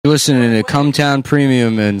You're listening to Cumtown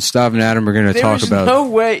Premium, and Stav and Adam are going to talk about... There's no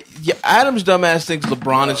way. Yeah, Adam's dumbass thinks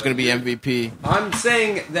LeBron is going to be MVP. I'm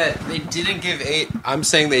saying that they didn't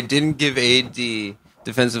give AD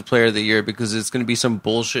Defensive Player of the Year because it's going to be some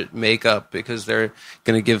bullshit makeup because they're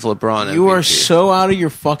going to give LeBron MVP. You are so out of your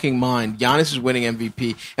fucking mind. Giannis is winning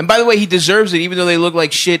MVP. And by the way, he deserves it even though they look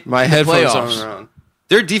like shit My in the headphones playoffs. aren't on.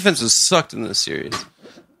 Their defense has sucked in this series.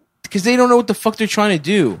 Because they don't know what the fuck they're trying to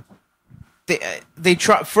do. They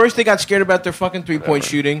try first. They got scared about their fucking 3-point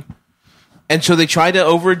shooting, and so they tried to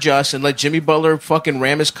overadjust and let Jimmy Butler fucking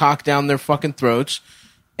ram his cock down their fucking throats.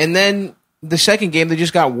 And then the second game, they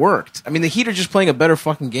just got worked. I mean, the Heat are just playing a better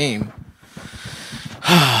fucking game.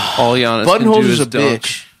 All Giannis Buttonholes can do is a dunk.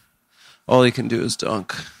 bitch. All he can do is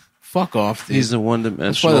dunk. Fuck off, dude. He's a That's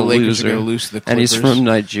one-dimensional why the Lakers loser. are going to lose to the Clippers. And he's from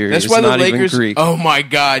Nigeria. That's he's why the not Lakers. even Greek. Oh my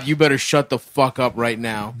God! You better shut the fuck up right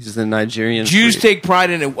now. He's the Nigerian. Jews freak. take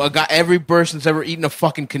pride in it. Got every person that's ever eaten a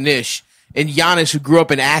fucking knish. And Giannis, who grew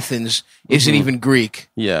up in Athens, isn't even Greek.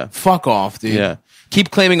 Yeah. Fuck off, dude. Yeah. Keep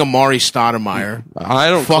claiming Amari Stoudemire. I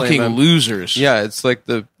don't fucking claim him. losers. Yeah, it's like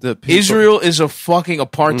the people. Israel is a fucking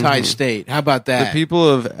apartheid state. How about that? The people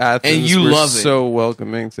of Athens And you were love it. so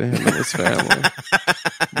welcoming to him and his family.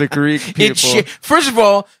 The Greek people. First of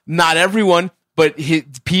all, not everyone, but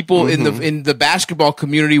people in the basketball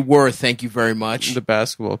community were. Thank you very much. The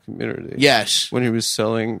basketball community. Yes. When he was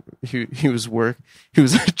selling, he was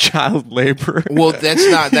a child laborer. Well,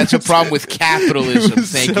 that's a problem with capitalism.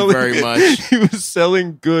 Thank you very much. He was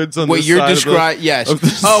selling goods on What the you're side describing, yes. of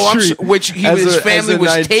the Oh, street his family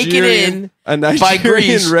was taken in by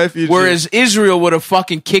Greece, refugee. whereas Israel would have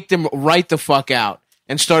fucking kicked him right the fuck out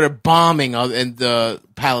and started bombing the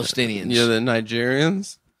Palestinians. Yeah, the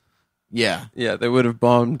Nigerians. Yeah. Yeah, they would have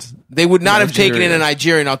bombed. They would not have taken in a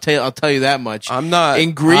Nigeria. Nigerian. I'll tell you that much. I'm not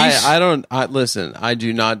in Greece. Listen. I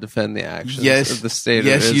do not defend the actions of the state. of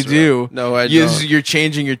Yes, you Israel. do. No, I don't. You're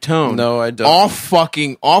changing your tone. No, I don't.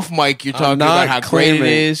 Off mic. You're talking about how great it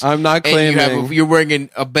is. I'm not claiming. And you're wearing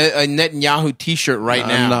a Netanyahu T-shirt right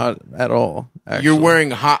now. I'm not at all. Actually. You're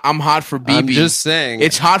wearing I'm hot for BB. I'm just saying.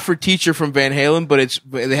 It's hot for teacher from Van Halen, but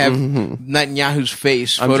they have Netanyahu's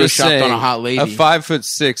face I'm just photoshopped saying, on a hot lady. A 5'6"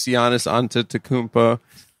 Giannis Antetokounmpo.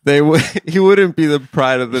 He wouldn't be the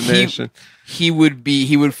pride of the nation. He would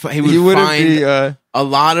find a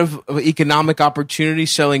lot of economic opportunity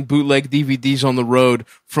selling bootleg DVDs on the road.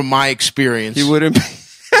 From my experience, He wouldn't be.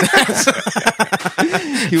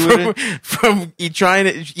 He wouldn't. from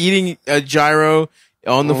eating a gyro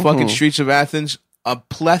on the fucking streets of Athens. A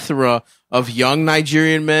plethora of young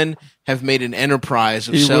Nigerian men have made an enterprise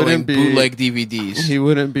of selling bootleg DVDs. He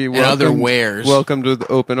wouldn't be and other welcomed, wares. welcomed with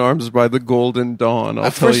open arms by the Golden Dawn. I'll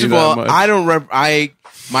tell First you of that all, much. I don't.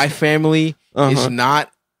 My family is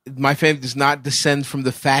not. My family does not descend from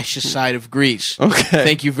the fascist side of Greece. Okay.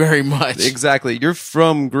 Thank you very much. Exactly. You're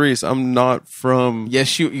from Greece. I'm not from.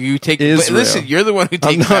 Yes, you take. Israel. Listen, you're the one who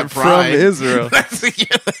takes I'm not that pride. from Israel.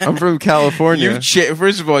 I'm from California.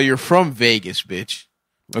 First of all, you're from Vegas, bitch.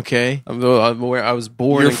 Okay, I'm aware. I was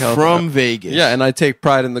born you're in California. from Vegas. Yeah, and I take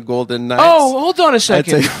pride in the Golden Knights. Oh, hold on a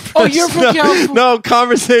second. Oh, you're from California. No,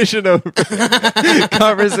 conversation over.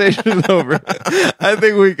 Conversation over. I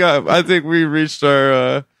think we reached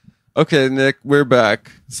our. Okay, Nick, we're back.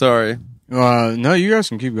 Sorry. No, you guys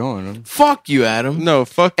can keep going. Fuck you, Adam. No,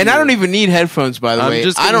 fuck And you. I don't even need headphones, by the way.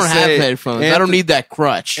 just I gonna don't have say, headphones. I don't need that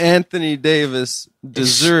crutch. Anthony Davis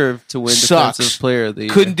deserved to win Sucks. Defensive Player of the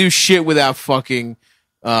Year. Couldn't do shit without fucking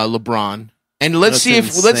LeBron. And let's That's see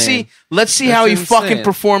insane. how he That's fucking insane.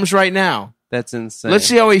 performs right now. That's insane. Let's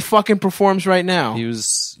see how he fucking performs right now. He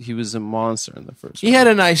was a monster in the first. He had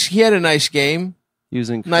a nice game. He was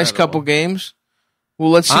incredible. Nice couple games. Well,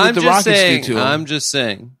 let's see what the Rockets do to him. I'm just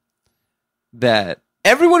saying that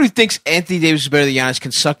Everyone who thinks Anthony Davis is better than Giannis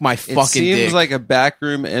can suck my fucking dick. it seems like a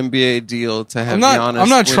backroom NBA deal to have Giannis I'm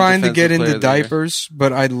not win trying to Defensive get Player into of the Year. diapers,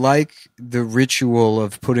 but I like the ritual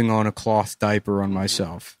of putting on a cloth diaper on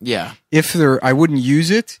myself. Yeah. I wouldn't use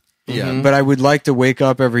it. Yeah. But I would like to wake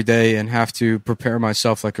up every day and have to prepare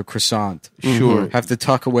myself like a croissant. Sure. Have to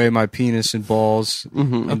tuck away my penis and balls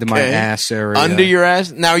into my Okay. ass area. Under your ass?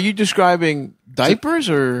 Now, are you describing diapers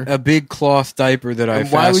or? A big cloth diaper that I And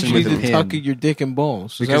why would fasten you with a need to pin. tuck your dick and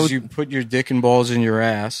balls? Because you put your dick and balls in your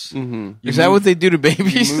ass. Is that what they do to You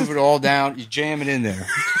babies? move it all down. You jam it in there.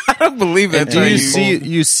 I don't believe that. Do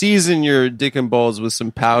you season your dick and balls with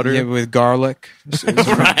some powder? Yeah, with garlic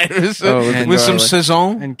right. With some and with some garlic.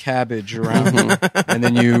 saison. and cabbage around, and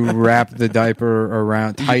then you wrap the diaper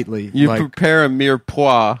around tightly. You like, prepare a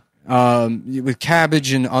mirepoix. with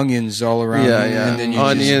cabbage and onions all around. Yeah, it, yeah. And then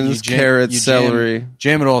Onions, carrots, celery.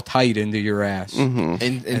 Jam it all tight into your ass, And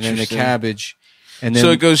and then the cabbage. And then,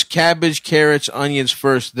 So it goes cabbage, carrots, onions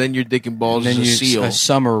first, then your dick and balls and then is a you seal. a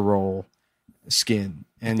summer roll skin,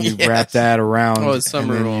 and you Yes. wrap that around. Oh, a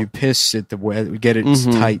summer and then roll. you piss it get it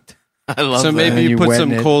Mhm. tight. I love So that. maybe And you you put wet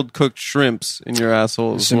some it. cold cooked shrimps in your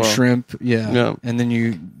asshole as Some well. shrimp, yeah. And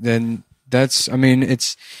then that's. I mean,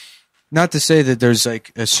 it's not to say that there's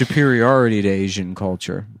like a superiority to Asian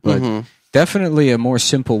culture, but Mhm. definitely a more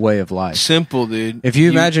simple way of life. Simple, dude. If you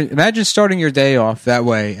imagine starting your day off that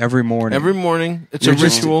way every morning. Every morning, it's You're a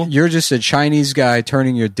just, ritual. You're just a Chinese guy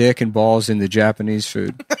turning your dick and balls into Japanese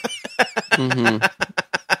food. Mhm.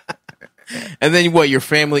 And then what? Your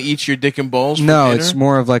family eats your dick and balls? For No, dinner? it's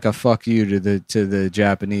more of like a fuck you to the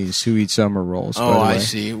Japanese who eat summer rolls. by Oh, the I way.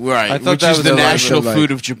 see. Right, I thought which that is was the a lot of national like-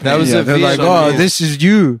 food of Japan. that was Yeah, a they're like, Vietnamese. oh, this is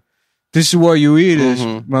you. This is what you eat is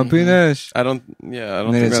Mhm. my penis. I don't And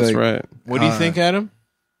think then that's it's like- right. What do you think, Adam?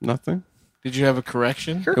 Nothing. Did you have a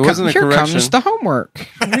correction? It wasn't a correction. comes the homework.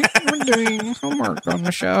 We're doing homework on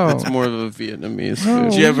the show. It's more of a Vietnamese Oh.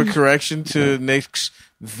 Did food. you have a correction to Nick's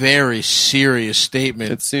very serious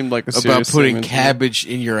statement It seemed like a about serious putting statement. cabbage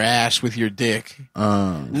in your ass with your dick?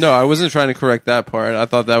 No, I wasn't trying to correct that part. I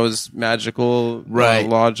thought that was magical Right.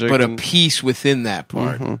 logic. But a and- piece within that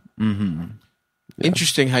part. Mm-hmm.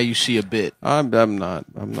 Interesting how you see a bit. I'm not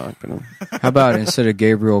gonna. How about instead of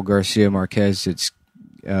Gabriel Garcia Marquez, it's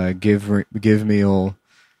give me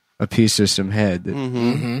a piece of some head.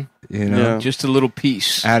 Mm-hmm. You know, Yeah. Just a little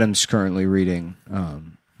piece. Adam's currently reading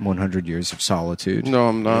 100 Years of Solitude No,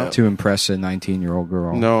 I'm not. to impress a 19-year-old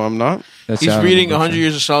girl. No, I'm not. That's He's Adam reading Buffett. 100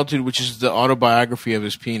 Years of Solitude, which is the autobiography of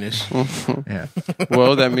his penis. Yeah.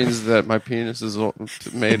 Well, that means that my penis is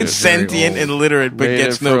made it It's sentient old. and literate, but made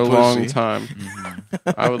gets it for no a pussy. long time.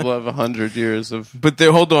 I would love 100 years of. But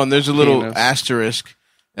there, hold on. There's a little Penis. asterisk,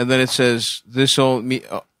 and then it says this only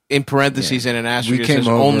in parentheses and an asterisk. It says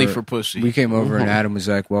only for pussy. We came over and Adam was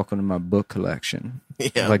like, "Welcome to my book collection,"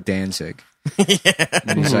 Yeah. like Danzig.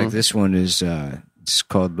 And he's like, "This one is it's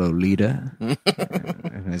called Lolita,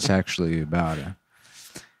 and it's actually about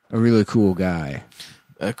a really cool guy."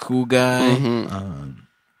 A cool guy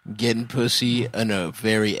Mm-hmm. getting pussy in a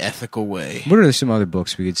very ethical way. What are some other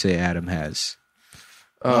books we could say Adam has?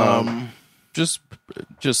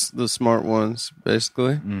 Just the smart ones,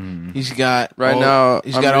 basically. He's got Right all, now,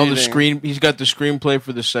 He's I'm got all the reading- He's got the screenplay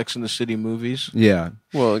for the Sex and the City movies. Yeah,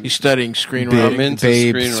 Well, He's studying screenwriting. I'm into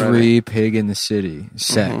Babe screenwriting. 3, Pig in the City,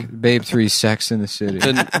 Babe 3, Sex in the City.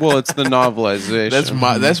 well, it's the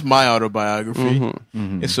novelization. That's my autobiography.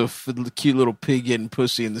 Mhm. It's a cute little pig getting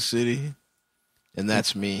pussy in the city, and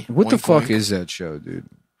that's me. What the Wink, fuck wink. is that show, dude?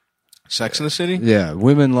 Sex in the City? Yeah,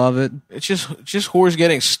 women love it. It's just whores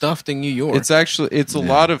getting stuffed in New York, It's a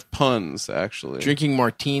lot of puns, actually. drinking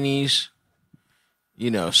martinis.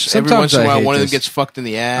 You know, every Sometimes once in a I while, hate one of them this. gets fucked in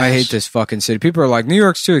the ass. I hate this fucking city. People are like, New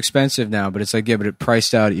York's too expensive now, but it's like, yeah, but it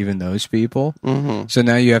priced out even those people. Mm-hmm. So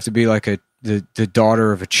now you have to be like the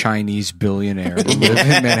daughter of a Chinese billionaire to live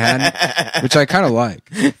in Manhattan, which I kind of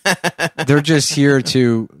like. They're just here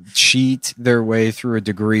to cheat their way through a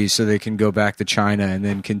degree so they can go back to China and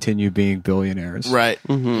then continue being billionaires. Right.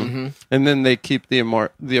 And then they keep the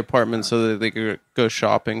apartment so that they could go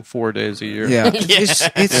shopping 4 days a year. Yeah,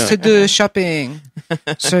 it's to do shopping.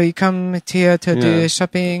 So you come here to do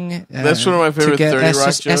shopping. That's one of my favorite to get 30 Rock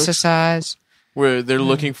jokes. exercise. Where they're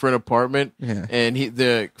looking for an apartment, Yeah. and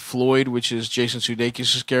the Floyd, which is Jason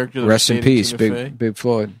Sudeikis' character. that Rest was in dating peace, Tina Fey. Big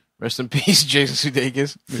Floyd. Rest in peace, Jason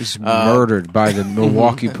Sudeikis. He was murdered by the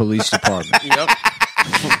Milwaukee Police Department. Yep.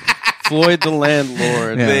 Floyd the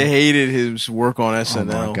landlord. Yeah. They hated his work on Oh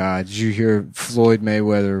SNL. my God! Did you hear Floyd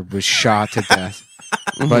Mayweather was shot to death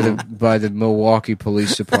by the Milwaukee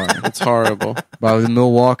Police Department? It's horrible. By the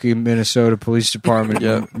Milwaukee, Minnesota Police Department.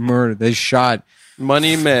 Yeah. Murdered. They shot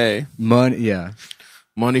Money May.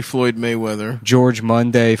 Money Floyd Mayweather. George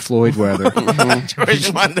Monday Floyd Weather.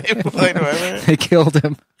 George Monday Floyd Mayweather. They killed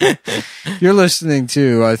him. You're listening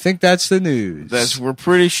to, I think that's the news. We're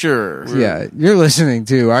pretty sure. Yeah, you're listening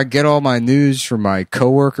to, I get all my news from my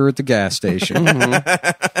coworker at the gas station.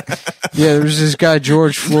 Yeah, there's this guy,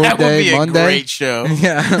 George Floyd That would Day, be a Monday. great show.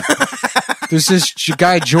 Yeah. There's this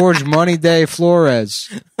guy, George Money Day Flores.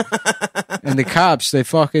 And the cops,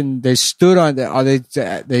 they stood on,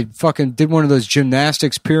 they fucking did one of those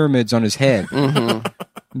gymnastics pyramids on his head.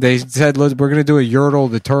 They said, we're going to do a Yertle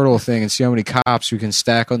the Turtle thing and see how many cops we can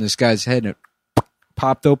stack on this guy's head. And it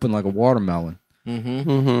popped open like a watermelon.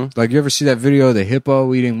 Like, you ever see that video of the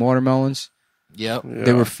hippo eating watermelons? Yep.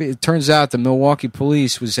 They were. It turns out the Milwaukee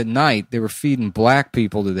police was at night. They were feeding black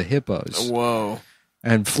people to the hippos. Whoa.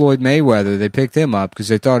 And Floyd Mayweather, they picked him up because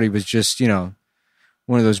they thought he was just, one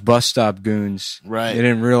one of those bus stop goons. Right. They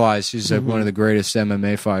didn't realize he's like one of the greatest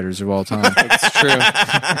MMA fighters of all time. That's true.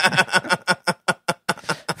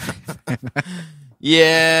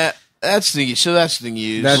 Yeah, that's the news.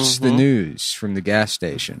 That's the news from the gas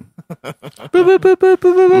station.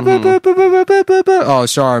 Oh,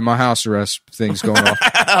 sorry, my house arrest thing's going off.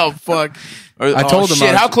 Oh fuck! I told him.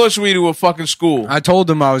 Shit, how close are we to a fucking school? I told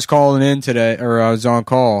him I was calling in today, or I was on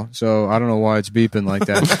call, so I don't know why it's beeping like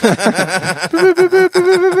that.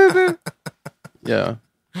 Yeah.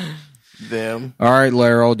 Damn. All right,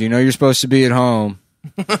 Laryl, you know you're supposed to be at home,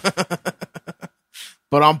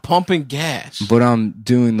 but I'm pumping gas. but I'm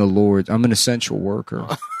doing the Lord. I'm an essential worker.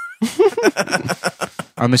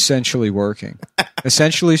 I'm essentially working.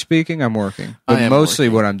 Essentially speaking, I'm working. I But am mostly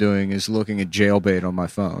working. what I'm doing is looking at jailbait on my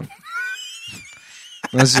phone.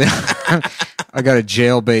 I got a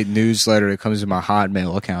jailbait newsletter that comes in my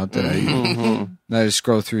Hotmail account that I use. And I just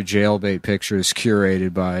scroll through jailbait pictures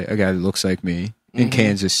curated by a guy that looks like me in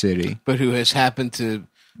Kansas City. But who has happened to,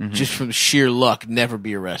 just from sheer luck, never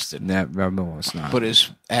be arrested. No, it's not. But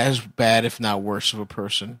is as bad, if not worse, of a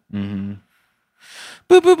person. Mm-hmm.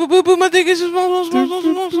 Boop, boop, boop, boop, boop, my dick is small, small, small,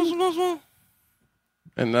 small, small, small, small.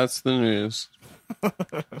 And that's the news.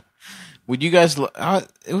 Would you guys?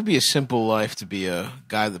 It would be a simple life to be a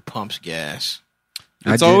guy that pumps gas.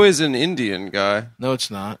 It's always an Indian guy. No,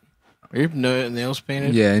 it's not. Are your nails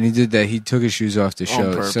painted? Yeah, and he did that. He took his shoes off to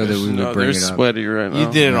show it so that we would No, bring they're it up. sweaty right now.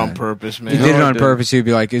 You did it on Right. purpose, man. He did it I on did. purpose. He'd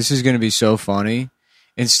be like, "This is going to be so funny."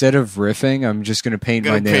 Instead of riffing, I'm just going to paint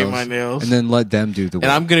my nails, and then let them do the work.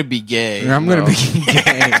 And I'm gonna be gay. And I'm going to be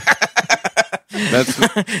gay. That's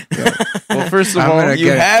well. First of I'm all, gonna you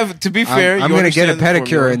get a- have to be fair. I'm you going to get a understand the pedicure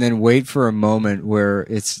formula. and then wait for a moment where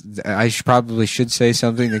it's. Probably should say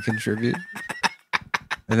something to contribute,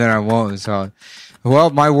 and then I won't. So, well,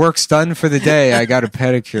 my work's done for the day. I got a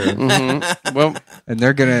pedicure, well, and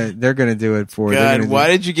they're gonna do it for. they're God, gonna why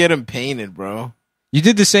do- did you get him painted, bro? You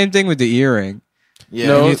did the same thing with the earring. Yeah,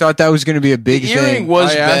 No, And you thought that was going to be a big the earring thing.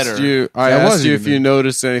 was I better. asked you. I That asked wasn't you if even- you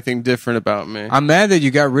noticed anything different about me. I'm mad that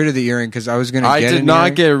you got rid of the earring because I was going to. I get did an not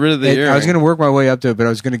earring. get rid of the earring. I was going to work my way up to it, but I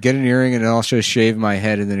was going to get an earring and then also shave my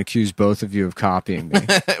head and then accuse both of you of copying me.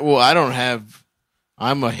 Well, I don't have.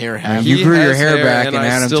 I'm a hair half. You He grew your has hair hair, back, and and I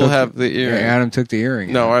Adam still took have the earring. Yeah, Adam took the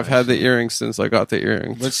earring. No, I've had the earring since I got the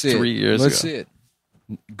earring. Let's see 3 years Let's ago. see it.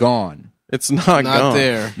 Gone. It's not Not gone.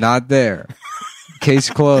 there. Not there.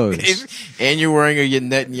 Case closed. And you're wearing a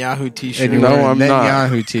Netanyahu t-shirt. And you're No, wearing a I'm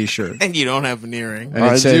not. Netanyahu t-shirt. And you don't have an earring. And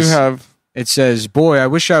it I says, do have. It says, "Boy, I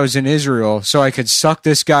wish I was in Israel so I could suck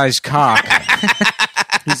this guy's cock."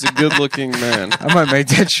 He's a good-looking man. I might make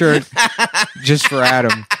that shirt just for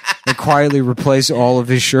Adam and quietly replace all of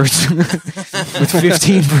his shirts with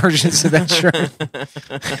 15 versions of that shirt.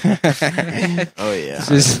 Oh yeah.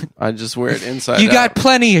 Just, I just wear it inside. you out. got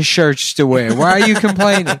plenty of shirts to wear. Why are you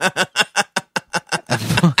complaining?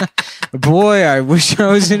 Boy, I wish I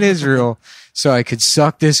was in Israel so I could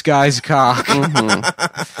suck this guy's cock.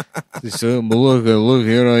 Just, look,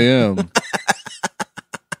 here I am.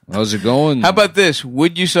 How's it going? How about this?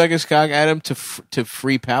 Would you suck his cock, Adam, to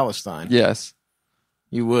free Palestine? Yes.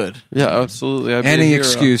 You would. Yeah, absolutely. I'd be a Any hero.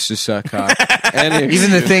 excuse to suck cock. Any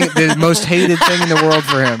Even the excuse. thing, the most hated thing in the world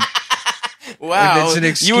for him. Wow. If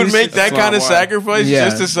it's an You would excuse, make that that's kind not of why. sacrifice Yeah.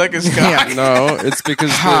 just to suck his cock? Yeah. No, it's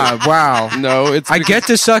because. Ah, wow. No, it's. I because- get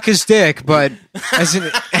to suck his dick, but as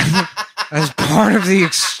as part of the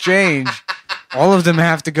exchange, all of them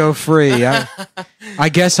have to go free. I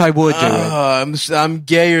guess I would do it. I'm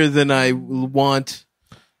gayer than I want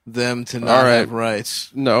them to not All right. have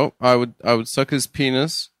rights. No, I would suck his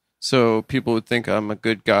penis so people would think I'm a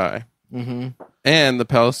good guy, and the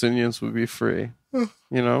Palestinians would be free. You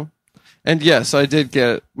know, and yes, I did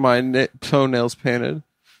get my toenails painted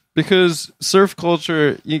because surf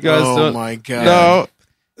culture. You guys Oh don't. my God. No,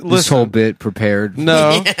 This listen. whole bit prepared.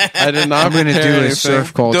 No, I did not. I'm going to prepare do a anything.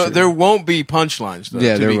 surf culture. There won't be punchlines, though.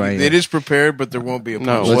 Yeah, to there be- might, It yeah. is prepared, but there won't be a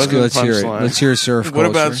No, punchline. wasn't Let's hear it. punchline. Let's hear surf culture. What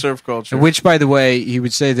about surf culture? Which, by the way, he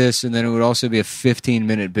would say this, and then it would also be a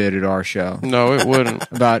 15-minute bit at our show No, it wouldn't.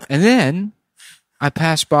 about. And then I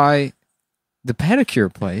passed by the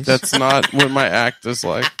pedicure place. That's not what my act is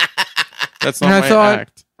like. That's And not I my thought-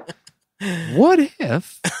 act. What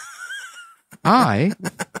if I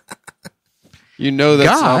You know that's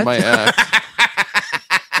God. not my act.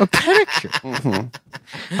 a pedicure?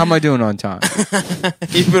 How am I doing on time?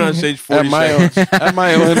 You've been on stage At 40 my seconds. own, at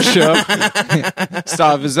my own show.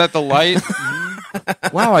 Stop. Is that the light?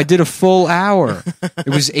 Wow, I did a full hour. It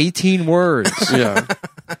was 18 words. Yeah.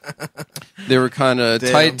 They were kind of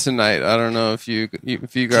Damn. tight tonight. I don't know if you guys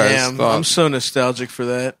Damn, thought. I'm so nostalgic for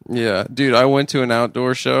that. Yeah, dude. I went to an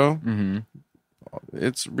outdoor show.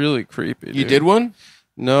 It's really creepy. You dude. did one?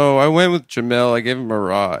 No, I went with Jamel. I gave him a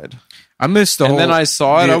ride. I missed the And whole. then I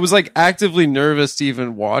saw it. the- I was like actively nervous to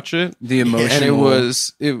even watch it. the emotional.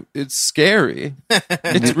 And it's scary.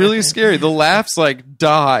 It's really scary. The laughs like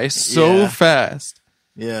die so Yeah. fast.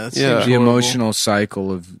 Yeah. Yeah. the emotional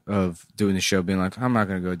cycle of doing the show, being like, I'm not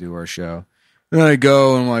going to go do our show. And then I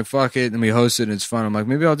go and I'm like, fuck it. And we host it and it's fun. I'm like,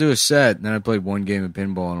 maybe I'll do a set. And then I played one game of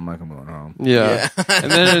pinball and I'm like, I'm going home. Yeah. And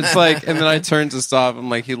then it's like, and then I turned to Stav. I'm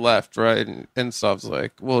like, he left, right? And Stav's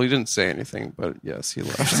like, well, he didn't say anything, but yes, he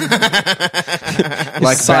left.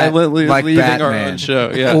 Like silently like leaving our Batman. own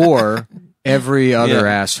show. Yeah. Or every other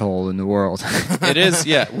Yeah. asshole in the world. It is.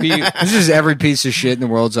 Yeah. This is every piece of shit in the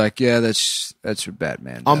world's like, yeah, that's what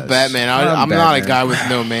Batman does. I'm Batman. I'm not a guy with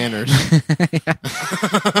no manners.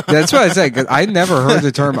 That's what I said. 'Cause I never heard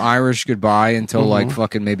the term Irish goodbye until like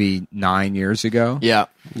fucking maybe 9 years ago. Yeah.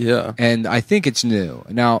 Yeah. And I think it's new.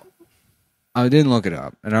 Now, I didn't look it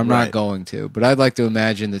up, and I'm not Right. going to, but I'd like to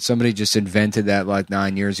imagine that somebody just invented that like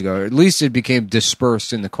 9 years ago, or at least it became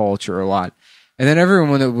dispersed in the culture a lot. And then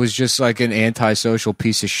everyone that was just like an antisocial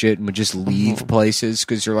piece of shit and would just leave places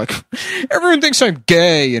because you're like, everyone thinks I'm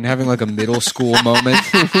gay, and having like a middle school moment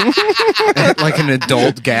at like an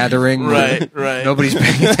adult gathering. where Right. Nobody's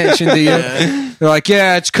paying attention to you. Yeah. They're like,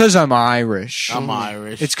 yeah, it's because I'm Irish. I'm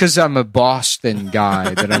Irish. It's because I'm a Boston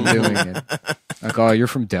guy that I'm doing it. Like, oh, you're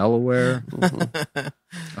from Delaware?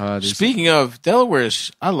 Speaking of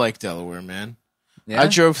Delaware's, I like Delaware, man. Yeah? I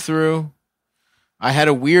drove through. I've had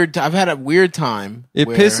a weird time. It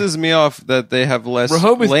where pisses me off that they have less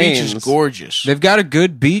Rehoboth lanes. Beach is gorgeous. They've got a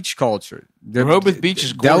good beach culture. Rehoboth Beach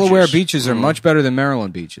is gorgeous. Delaware beaches are much better than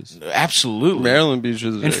Maryland beaches. Absolutely. Maryland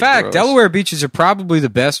beaches. In fact, gross. Delaware beaches are probably the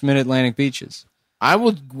best Mid-Atlantic beaches. I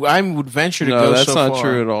would venture to No, go that's so not far.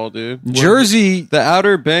 true at all, dude. Jersey, The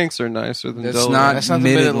Outer Banks are nicer than that's Delaware. not, That's not the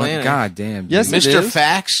Mid-Atlantic. Mid-Atlantic. God damn. dude. Yes, it Mr. is.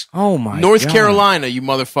 Facts. Oh my North God. Carolina, you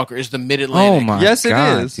motherfucker, is the Oh Mid-Atlantic. my Yes, it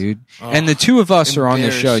God, is. dude. And the two of us are on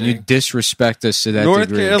the show, and you Embarrassing. disrespect us to that North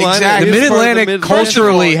degree. Carolina. Exactly. is The part of Mid-Atlantic Midwest.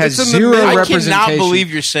 culturally has It's in the zero middle. I representation. cannot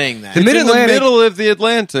believe you're saying that. The It's in the Mid-Atlantic- middle of the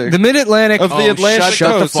Atlantic. The Mid-Atlantic Of the Atlantic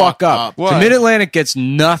shut the coast. fuck up. Why? The Mid-Atlantic gets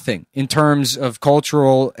nothing in terms of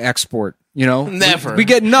cultural export. You know, Never. We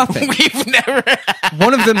get nothing. We've never.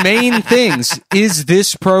 One of the main things is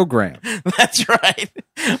this program. That's right.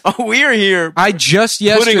 Oh, we are here. I just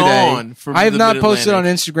yesterday. on for I have the not posted on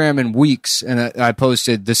Mid-Atlantic. Instagram in weeks, and I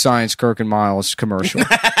posted the Science Kirk and Miles commercial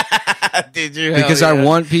Did you? because I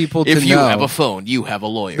want people to If you know. have a phone, you have a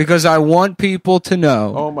lawyer. Because I want people to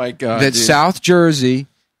know Oh my god. that dude. South Jersey.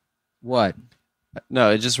 What?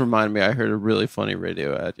 No, it just reminded me. I heard a really funny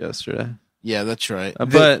radio ad yesterday. Yeah, that's right.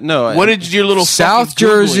 But no, What did your little South fucking Googling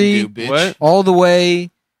Jersey- do, bitch? What? All the way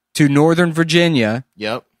to Northern Virginia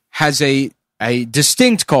Yep, has a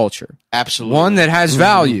distinct culture. absolutely. One that has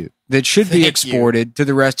value that should be Thank exported to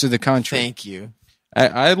the rest of the country. Thank you.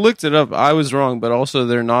 I looked it up. I was wrong, but also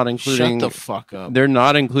they're not including. Shut the fuck up. They're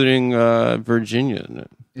not including Virginia in it.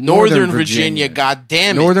 Northern Virginia, God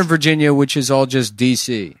damn it. Northern Virginia, which is all just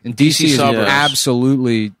DC, and DC is suburbs.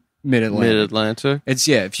 absolutely Mid-Atlantic. Mid-Atlantic. It's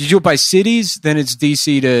if you do it by cities, then it's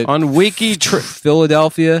DC to On Wiki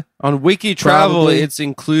Philadelphia. on Wiki Travel, Probably. it's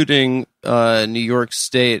including New York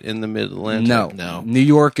State in the Mid-Atlantic. No. New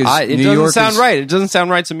York is. It New doesn't York sound is, right. It doesn't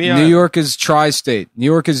sound right to me. New York is tri-state. New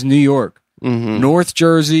York is New York. Mm-hmm. North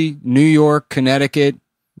Jersey, New York, Connecticut.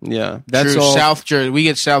 Yeah. That's True. all. South Jersey. We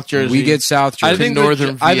get South Jersey. We get South Jersey. I think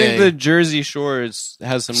Northern I think VA. the Jersey Shore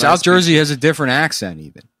has some. South nice Jersey has a different accent.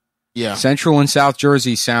 Even Yeah. Central and South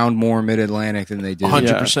Jersey sound more Mid-Atlantic than they do.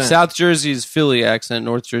 100%. Yeah. South Jersey's Philly accent.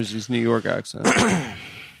 North Jersey's New York accent.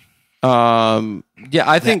 Yeah,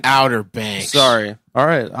 I think. Outer Banks. Sorry. All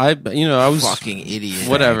right. I was Fucking idiot.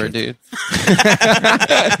 whatever, dude.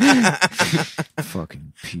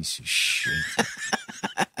 Fucking piece of shit.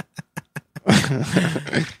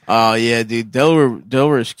 Oh yeah, dude.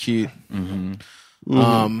 Delaware is cute.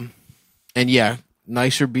 Mm-hmm. And yeah,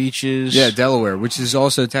 nicer beaches. Yeah, Delaware, which is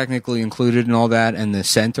also technically included in all that, and the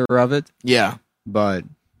center of it. Yeah. But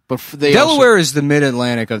But they Delaware is the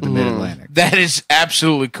Mid-Atlantic of the Mid-Atlantic. Also, that is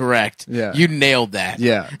absolutely correct. Yeah. You nailed that.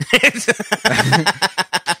 Yeah.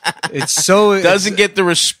 It's so Doesn't get the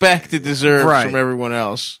respect it deserves Right. from everyone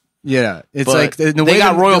else. Yeah, it's But like the they way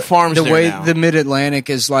got Royal Farms The there way now. the Mid-Atlantic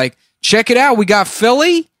is like, check it out, we got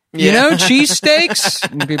Philly. You Yeah. know, cheesesteaks.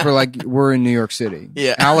 And people are like, we're in New York City.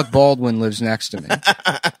 Yeah. Alec Baldwin lives next to me.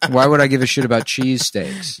 Why would I give a shit about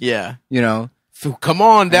cheesesteaks? Yeah. You know, Come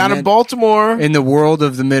on, down in Baltimore. In the world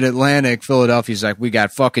of the Mid-Atlantic, Philadelphia's like, we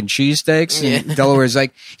got fucking cheesesteaks. And Delaware's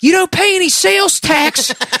like, you don't pay any sales tax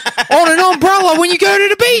on an umbrella when you go to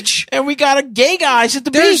the beach. And we got gay guys at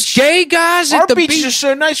the There's beach. gay guys at the beach. Our beaches are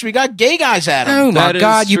so nice. We got gay guys at them. Oh, my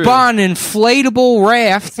God. You buy an inflatable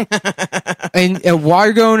raft, and while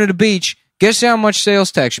you're going to the beach, guess how much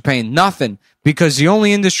sales tax you're paying? Nothing. Because the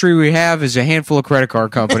only industry we have is a handful of credit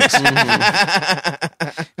card companies, and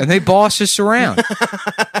they boss us around.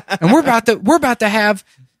 And we're about to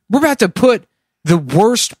put the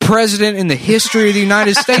worst president in the history of the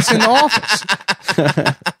United States in the office.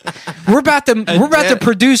 we're about to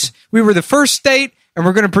produce. We were the first state, and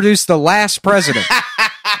we're going to produce the last president.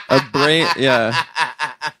 Yeah.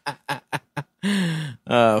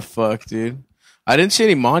 Oh fuck, dude. I didn't see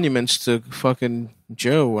any monuments to fucking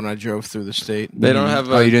Joe when I drove through the state. They don't have.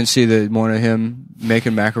 Oh, you didn't see the one of him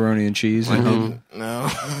making macaroni and cheese? No.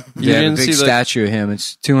 Yeah, a big statue of him.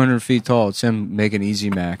 It's 200 feet tall. It's him making Easy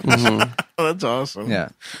Mac. Oh, that's awesome. Yeah.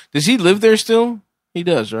 Does he live there still? He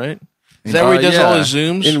does, right? Is that where he does all his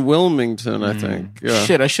Zooms? In Wilmington, I think. Yeah.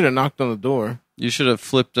 Shit, I should have knocked on the door. You should have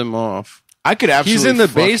flipped him off. I could absolutely. He's in the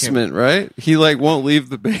fuck basement, him. right? He won't leave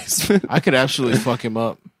the basement. I could absolutely fuck him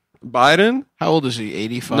up. Biden? How old is he?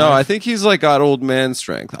 85? No, I think he's got old man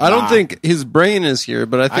strength. I don't think his brain is here,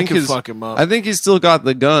 but I think fuck him up. I think he's still got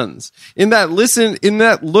the guns. In that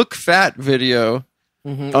Look Fat video,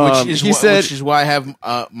 which is why I have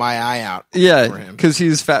my eye out. Yeah, because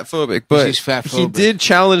he's fat phobic. But he's fat phobic. He did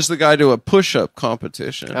challenge the guy to a push-up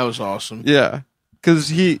competition. That was awesome. Yeah,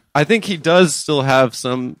 because I think he does still have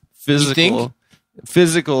some physical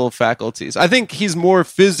faculties. I think he's more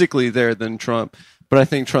physically there than Trump. But I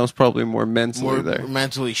think Trump's probably more mentally there.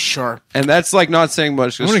 Mentally sharp. And that's not saying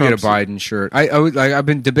much. I want to get a Biden shirt. I've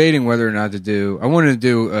been debating whether or not to do. I wanted to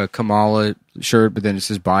do a Kamala shirt, but then it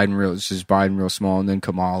says Biden real small, and then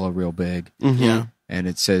Kamala real big. Mm-hmm. Yeah. And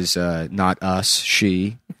it says not us,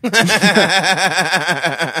 she. I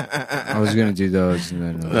was gonna do those, and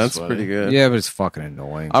then that's pretty good. Yeah, but it's fucking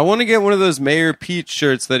annoying. I want to get one of those Mayor Pete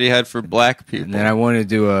shirts that he had for black people. And then I want to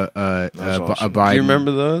do a Biden. Do you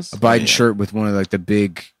remember those? A Biden shirt with one of the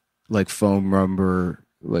big foam rubber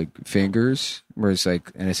fingers, where it's and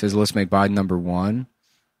it says "Let's make Biden number one,"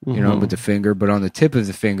 you know, with the finger, but on the tip of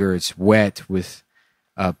the finger it's wet with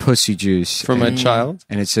pussy juice from a child,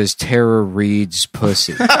 and it says Tara Reid's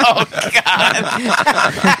pussy. Oh God!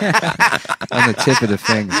 On the tip of the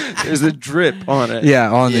finger, there's a drip on it.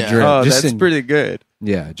 Yeah, on the drip. Oh, that's pretty good.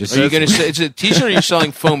 Yeah, just. Are you gonna say it's a T-shirt? Or are you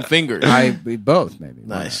selling foam fingers? Both maybe.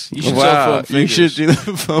 Nice. You should sell foam fingers. You should do the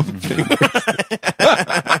foam fingers.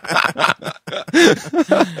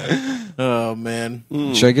 Oh man!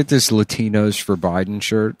 Should I get this Latinos for Biden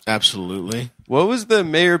shirt? Absolutely. What was the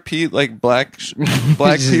Mayor Pete black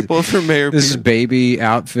people for Mayor Pete? This is baby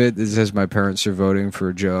outfit that says my parents are voting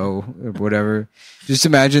for Joe or whatever. Just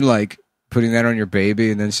imagine putting that on your baby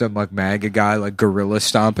and then some MAGA guy gorilla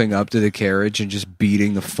stomping up to the carriage and just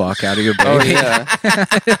beating the fuck out of your baby. Oh yeah.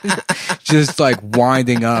 Just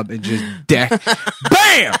winding up and just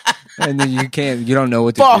bam! And then you don't know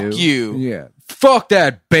what to do. Fuck you. Yeah. Fuck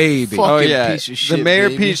that baby. Fucking yeah. piece of shit, the Mayor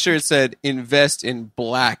baby. Pete shirt said invest in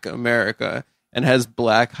black America and has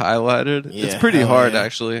black highlighted. Yeah, it's pretty hard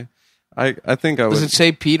actually. I think I would. Does it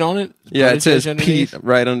say Pete on it? Yeah, it says Pete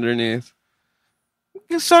right underneath.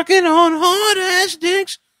 Sucking on hard ass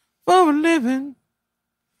dicks for a living.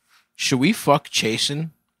 Should we fuck Chasen?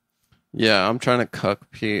 Yeah, I'm trying to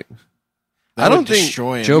cuck Pete. I don't think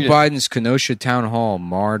Joe Biden's Kenosha town hall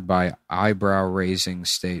marred by eyebrow-raising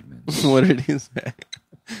statements. What did he say?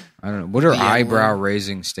 I don't know. What are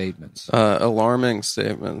eyebrow-raising statements? Alarming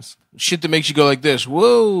statements. Shit that makes you go like this.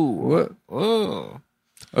 Whoa. What? Whoa.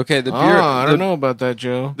 Okay, the Bureau. I don't know about that,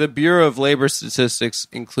 Joe. The Bureau of Labor Statistics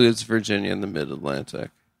includes Virginia and the Mid-Atlantic,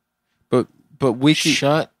 but we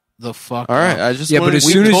shut the fuck all right. up. I just but as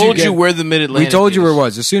we soon as told you where the Mid-Atlantic. We told you where it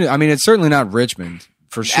was. As soon as it's certainly not Richmond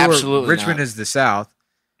for sure. Absolutely, Richmond not. is the South,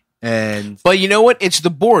 but you know what? It's the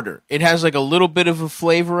border. It has a little bit of a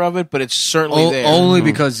flavor of it, but it's certainly there. Only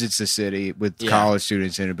because it's a city with college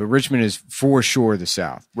students in it. But Richmond is for sure the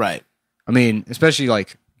South, right? I mean, especially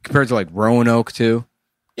compared to Roanoke too.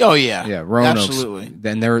 Oh yeah, yeah, Roanoke. Absolutely.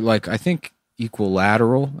 Then they're I think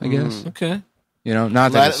equilateral, I guess. Okay. You know,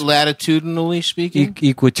 not that latitudinally speaking,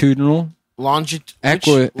 equitudinal,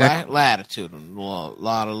 latitudinal, latitudinal,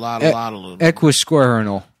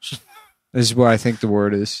 equisquarinal. This is what I think the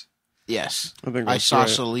word is. Yes, I think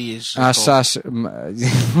isosceles.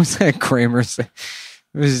 What's that Kramer say?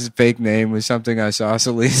 It was his fake name was something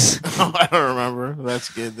isosceles. Oh, I don't remember. That's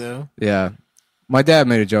good though. Yeah, my dad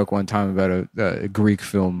made a joke one time about a Greek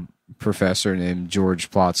film professor named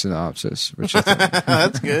George Plot Synopsis, which I thought,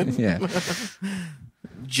 That's good. yeah,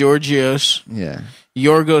 Georgios. yeah,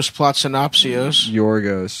 Yorgos Platsynopsios.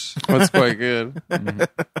 Yorgos. That's quite good.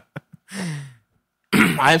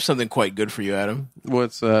 I have something quite good for you, Adam.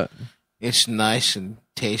 What's that? It's nice and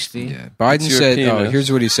tasty. Yeah, Biden your said. penis. Oh,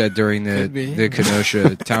 here's what he said during Could be. the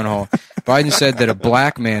Kenosha town hall. Biden said that a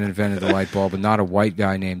black man invented the light bulb, but not a white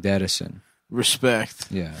guy named Edison. Respect.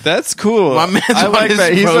 Yeah. That's cool. My man's I on like his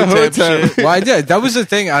that. He's a pro tip hotep. shit. Well, I did. That was the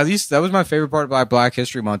thing. At least that was my favorite part about Black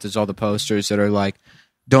History Month is all the posters that are like,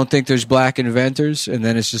 "Don't think there's black inventors," and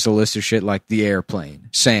then it's just a list of shit like the airplane,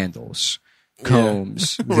 sandals,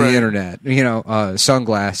 combs, the Right. internet,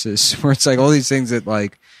 sunglasses. Where it's like all these things that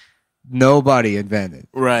like nobody invented.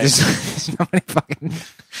 Right.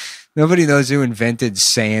 Nobody knows who invented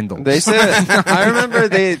sandals. They said. I remember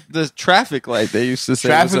the traffic light. They used to say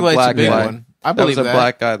Traffic was a light's a black big guy. one. I That was believe a that.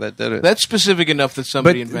 black guy that did it. That's specific enough that But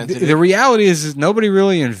somebody invented the it. reality is nobody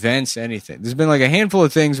really invents anything. There's been like a handful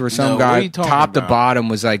of things where some No, what are guy you talking top to about? bottom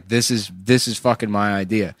was like, this is fucking my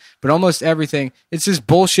idea. But almost everything, it's this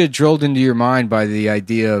bullshit drilled into your mind by the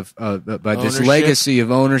idea of by this Ownership? legacy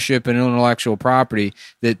of ownership and intellectual property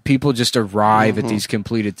that people just arrive at these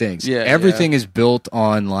completed things. Yeah, Everything is built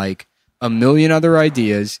on like a million other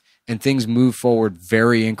ideas. And things move forward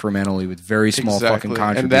very incrementally with very small fucking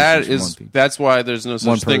contributions. And that from one is people. that's why there's no One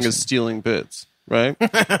such thing person. as stealing bits, right?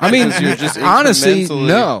 I mean, You're just honestly, incrementally-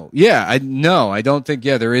 no. Yeah, I don't think.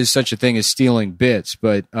 Yeah, there is such a thing as stealing bits,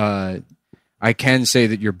 but I can say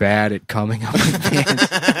that you're bad at coming up with bits.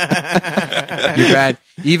 You're bad,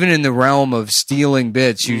 even in the realm of stealing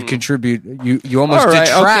bits. You contribute. You almost All right,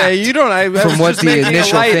 detract. okay. You don't. I was from what just the making a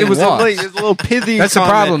initial light. thing It was was. a little pithy. That's the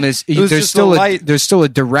comment. problem. Is It was there's just still a light. there's still a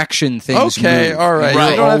direction things Okay, move. all right. And Right.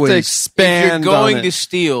 You don't have to always- If expand. you're going on to it.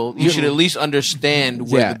 steal, you should at least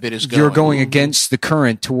understand where the bit is going. You're going against the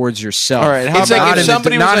current towards yourself. All right, how It's like not if in the,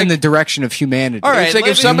 somebody was not in like- the direction of humanity. All right, It's like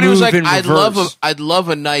let if me somebody was move like, in I'd reverse." love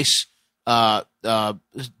a nice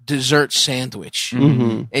dessert sandwich,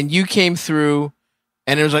 Mm-hmm. and you came through,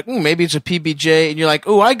 and it was like, maybe it's a PBJ, and you're like,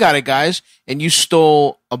 oh, I got it, guys, and you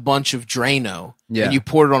stole a bunch of Drano, Yeah. and you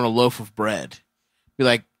poured it on a loaf of bread. You're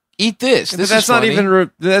like, eat this. But This that's is not funny.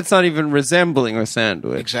 even. That's not even resembling a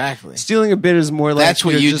sandwich. exactly. Stealing a bit is more like That's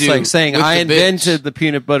what you're you just do like saying with I the bits. invented the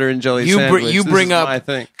peanut butter and jelly You sandwich. you This bring is up my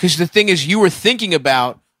thing. because the thing is, you were thinking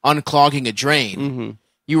about unclogging a drain. Mm-hmm.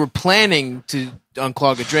 You were planning to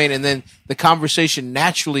unclog a drain, and then the conversation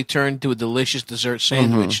naturally turned to a delicious dessert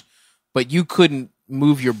sandwich. Mm-hmm. But you couldn't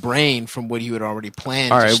move your brain from what you had already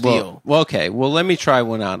planned All to right. steal. Well, okay. Well, let me try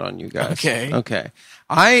one out on you guys. Okay. Okay.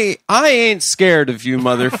 I ain't scared of you,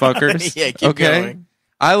 motherfuckers. Yeah, keep going.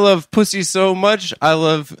 I love pussy so much.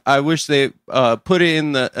 I wish they put it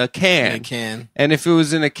in a can. In a can. And if it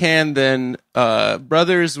was in a can, then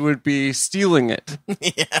brothers would be stealing it.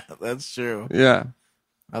 Yeah, that's true. Yeah.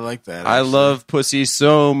 I like that. I actually. love pussy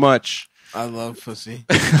so much. I love pussy.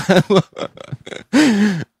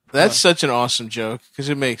 That's such an awesome joke because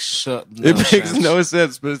it makes no It makes sense. no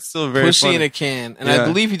sense, but it's still very pussy funny. in a can, and Yeah. I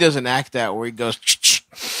believe he does an act out where he goes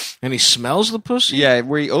and he smells the pussy. Yeah,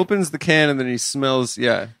 where he opens the can and then he smells.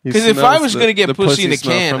 Yeah, he Because if I smells was the- going to get the pussy in a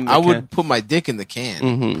smell can, from the I can. would put my dick in the can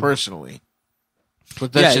Mhm. personally.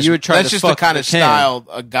 But Yeah, that's just, you would try that's to just the fuck kind the of can. style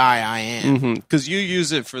a guy I am. Because you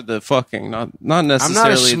use it for the fucking, not I'm necessarily.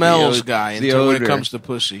 not a smells the guy the when it odor. comes to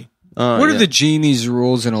pussy. What are yeah. the genie's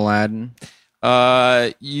rules in Aladdin?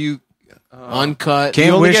 You Uncut, Can't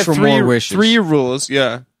you only wish get for three, more wishes. 3 rules.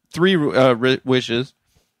 Yeah, 3 wishes.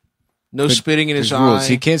 no spitting in his There's rules. eye.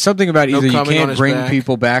 He can't. Something about No either you coming on can't his bring back.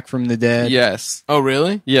 people back from the dead. Yes, Oh,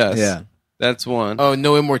 really? yes, Yeah. That's one. Oh,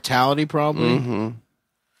 no immortality, probably. hmm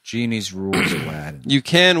Genie's rules, Aladdin. You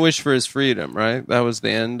can wish for his freedom, right? That was the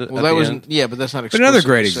end. Well, at that the wasn't. end. Yeah, but that's not. But another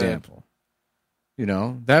great explicitly said. example. You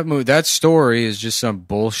know that story is just some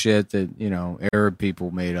bullshit that Arab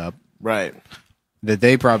people made up Right. that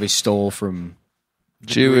they probably stole from.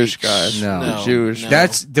 Jewish Greeks. guys. No. The Jewish. No.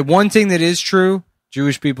 That's the one thing that is true.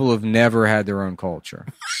 Jewish people have never had their own culture.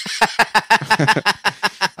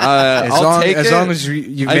 I'll take as it. long as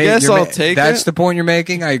you I guess I'll take that's it. the point you're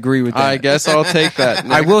making. I agree with that. I guess I'll take that.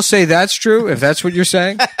 I Nick. will say that's true if that's what you're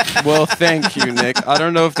saying. Well, thank you, Nick. I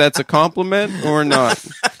don't know if that's a compliment or not,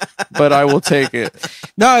 but I will take it.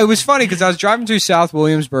 No, it was funny because I was driving through South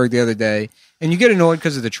Williamsburg the other day, and you get annoyed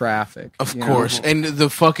because of the traffic. Of you know? course, and the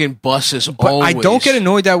fucking buses But always. I don't get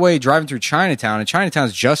annoyed that way driving through Chinatown, and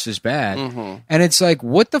Chinatown's just as bad. And it's like,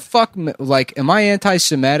 what the fuck? Like, am I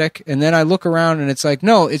anti-Semitic? And then I look around, and it's like,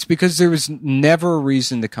 no, it's because there was never a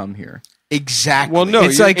reason to come here. Exactly. Well, no,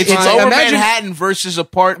 It's you're like- It's It's- Lower imagine- Manhattan versus a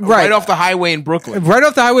part Right. right off the highway in Brooklyn. Right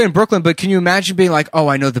off the highway in Brooklyn, but can you imagine being like, oh,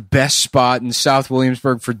 I know the best spot in South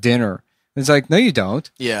Williamsburg for dinner? It's like, no, you don't.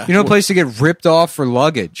 Yeah. You know a place to get ripped off for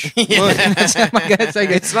luggage.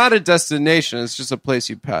 It's not a destination. It's just a place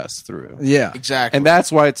you pass through. Yeah. Exactly. And that's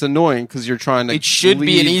why it's annoying because you're trying to. it should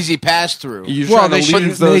be an leave- easy pass through. You're Well, trying to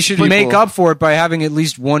leave they those should people. make up for it by having at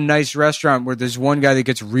least one nice restaurant where there's one guy that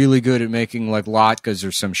gets really good at making like latkes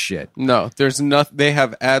or some shit. No, there's nothing. They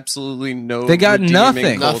have absolutely no. They got redeeming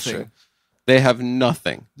nothing. culture. Nothing. They have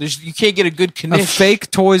nothing. You can't get a good A connection.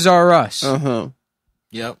 fake Toys R Us. Uh-huh.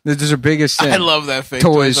 Yep. This is their biggest thing. I love that fake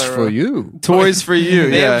Toys R Us. for you. Toys for you.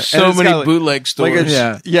 They yeah, have so And it's many got, bootleg like stores.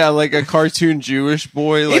 like a cartoon Jewish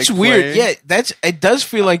boy. Like, It's weird. playing. Yeah, it does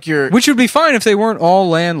feel like you're Which would be fine if they weren't all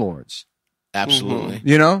landlords. absolutely.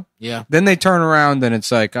 You know? Yeah. Then they turn around and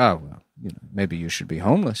it's like, oh, well, maybe you should be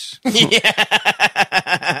homeless.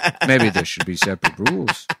 Maybe there should be separate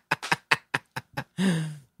rules.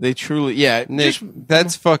 They truly, yeah. Nick, just-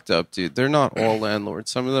 that's fucked up, dude. They're not all landlords.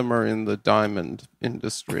 Some of them are in the diamond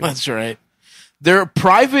industry. that's right. There are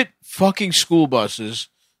private fucking school buses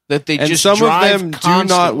that they And just some of drive them do not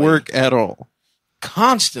constantly. work at all.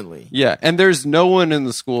 Constantly. Yeah, and there's no one in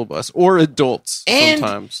the school bus or adults And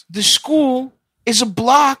sometimes. the school is a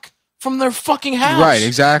block from their fucking house. Right,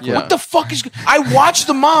 exactly. Yeah. What the fuck is? I watched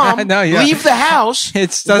the mom No, yeah. leave the house,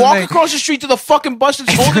 Doesn't walk make- across the street to the fucking bus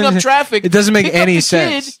that's holding up traffic. It doesn't make pick up any the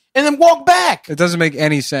sense. kid, and then walk back. It doesn't make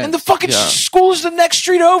any sense. And the fucking Yeah. school is the next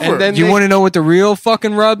street over. And then Do you they- want to know what the real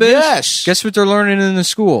fucking rub is? Yes. Guess what they're learning in the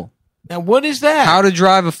school? Now what is that? How to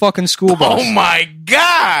drive a fucking school bus. Oh my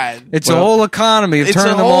god! It's a whole economy of It's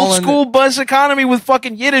turning an them all old in. school bus economy with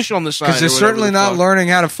fucking Yiddish on the side. Because they're or whatever certainly the not fuck. learning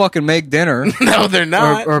how to fucking make dinner. No, they're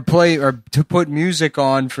not. or play or to put music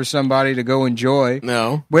on for somebody to go enjoy.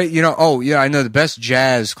 No. Wait, oh yeah, I know the best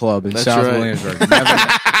jazz club in That's South right. Williamsburg. Never gonna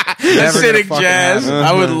Acidic fucking jazz. happen.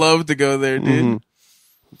 I would love to go there, dude.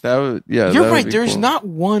 That would, yeah, You're that would right. be There's cool. not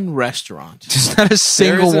one restaurant Just not a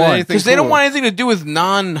single isn't one. anything because they don't cool. want anything to do with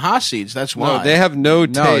non-Hasids. That's why. No, they have no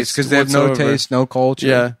taste. No, it's because they have no whatsoever. taste, no culture.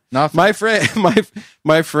 Yeah, nothing. my friend,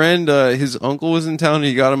 my friend, his uncle was in town. And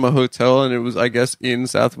he got him a hotel, and it was, I guess, in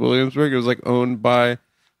South Williamsburg. It was like owned by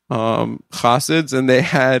Hasids, and they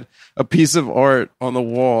had a piece of art on the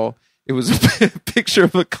wall. It was a picture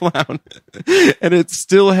of a clown, and it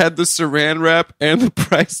still had the Saran wrap and the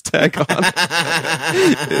price tag on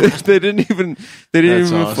it. They didn't even.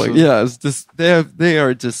 That's like, awesome. yeah, it's just they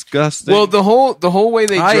are disgusting. well, the whole way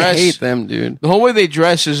they dress. I hate them, dude. The whole way they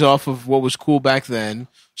dress is off of what was cool back then.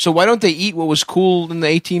 So why don't they eat what was cool in the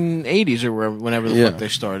 1880s or whenever the Yeah. fuck they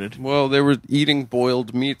started? Well, they were eating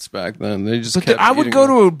boiled meats back then. They just But kept I would eating go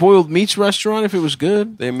them. to a boiled meats restaurant if it was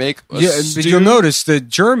good. They make a Yeah, stew. but you'll notice the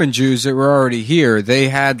German Jews that were already here, they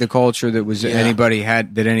had the culture that was Yeah.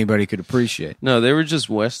 anybody could appreciate. No, they were just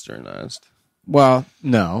westernized. Well,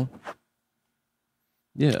 no.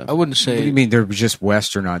 Yeah. I wouldn't say. What do you mean they're just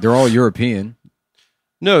Westernized? They're all European.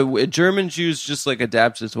 No, German Jews just like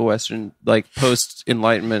adapted to Western, like post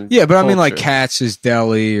Enlightenment. Yeah, but I mean like culture. Katz's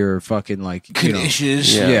Deli or fucking like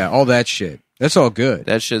Knishes. Yeah. yeah, all that shit. That's all good.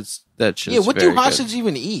 that shit's Yeah, what do very good. Hasids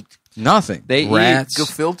even eat? Nothing. They eat Rats.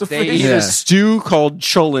 Gefilte They fish? eat Yeah. a stew called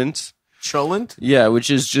cholent. Cholent? Yeah,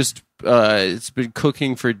 which is just it's been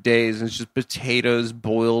cooking for days. And it's just potatoes,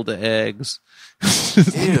 boiled eggs,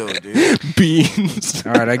 Ew, dude. beans.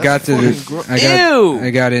 All right, I got to Ew. I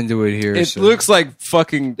got into it here. It so- looks like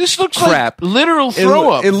fucking This looks crap. like literal It, throw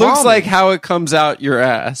up. it looks vomit. like how it comes out your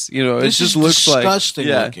ass. You know, This it just is looks disgusting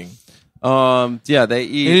like looking. Yeah, they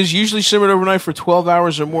eat It is usually simmered overnight for 12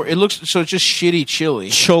 hours or more. It looks so it's just shitty chili.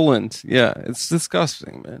 cholent. Yeah, it's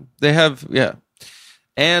disgusting, man. They have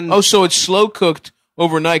and Oh, so it's slow cooked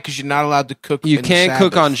overnight because you're not allowed to cook. you in can't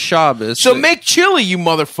cook Sabbath. on Shabbos. So make chili, you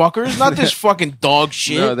motherfuckers, not this fucking dog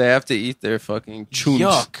shit. No, they have to eat their fucking chunt.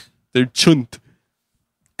 Yuck. Their chunt.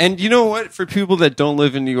 And you know what? For people that don't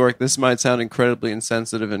live in New York, this might sound incredibly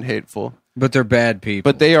insensitive and hateful, but they're bad people.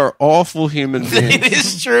 but they are awful human It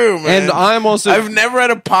beings. is true, man. And I'm also I've never had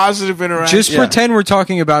a positive interaction. just pretend we're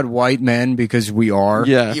talking about white men because we are.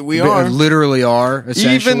 yeah. Yeah, we are. Literally are.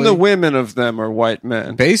 Essentially. Even the women of them are white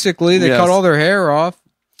men. Basically, they Yes. cut all their hair off.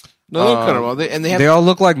 No, they'll cut them all. And they have They all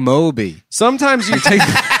look like Moby. Sometimes you Take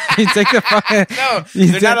you take the fucking, no. you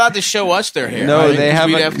They're take- not allowed to show us their hair. No, right? they 'Cause have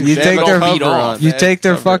we'd a- have to you take take all their beat cover off. on. you They take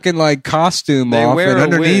their cover. fucking like costume They off, wear and a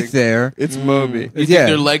underneath wig. there, It's Moby. You think Yeah.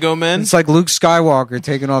 they're Lego men? it's like Luke Skywalker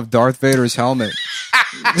taking off Darth Vader's helmet.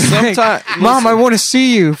 Sometimes, Mom, I want to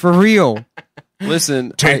see you for real.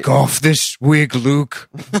 Listen, Take off this wig, Luke,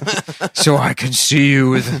 so I can see you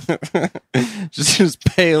with just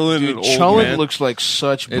pale and an Dude, old Cullen man. looks like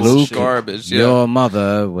such It's bullshit. garbage. Yeah. Your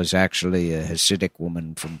mother was actually a Hasidic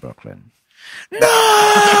woman from Brooklyn.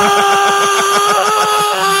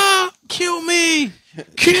 Kill me!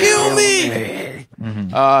 Kill me!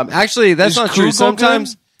 Actually, that's Is not true. Kugel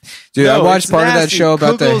Sometimes, Dude, No, I watched it's part of that nasty. show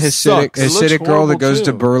about the Kugel Hasidic sucks. It looks Hasidic girl that horrible, goes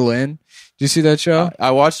to too. Berlin. Do you see that show? I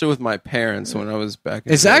watched it with my parents when I was back.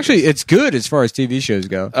 In It's Vegas. actually it's good as far as TV shows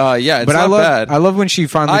go. yeah, it's But not I love bad. I love when she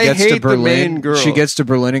finally I gets to hate the Berlin. main girl. She gets to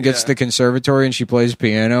Berlin and gets Yeah. to the conservatory and she plays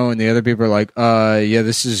piano and the other people are like, yeah,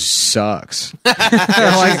 this is sucks. They're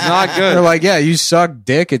like, She's not good. They're like, yeah, you suck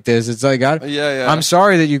dick at this. It's like Yeah. I'm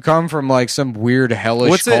sorry that you come from like some weird hellish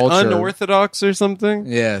What's it? culture. Unorthodox or something?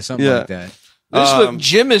 Yeah, something Yeah. like that.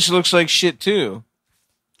 Jimis looks like shit too.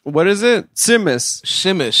 What is it? Simus.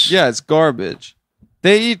 Simis. Yeah, it's garbage.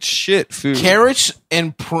 They eat shit food. Carrots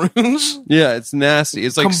and prunes Yeah, it's nasty.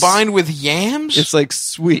 It's like combined with yams It's like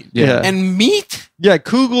sweet. Yeah. Yeah. and meat. Yeah, Ugh.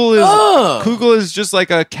 Kugel is just like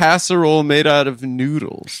a casserole made out of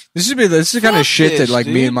noodles. This is the kind Fuck of shit that this, like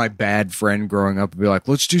me dude. and my bad friend growing up would be like,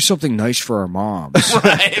 let's do something nice for our moms.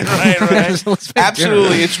 Right. Let's make Absolutely.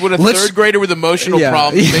 dinner. It's what a Let's- third grader with emotional Yeah.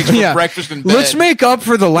 problems makes for Yeah. breakfast in bed. Let's make up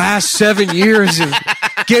for the last 7 years of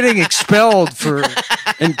getting expelled for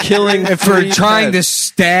And killing trying to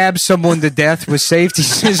stab someone to death with safety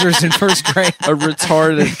scissors in first grade. a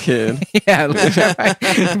retarded kid.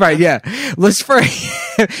 Yeah, right. Yeah, let's for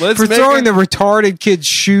Let's for make throwing it- the retarded kid's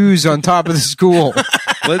shoes on top of the school.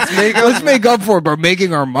 Let's Make up for it by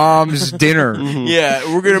making our mom's dinner.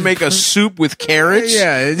 Yeah, we're gonna make a soup with carrots,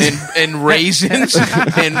 Yeah. and raisins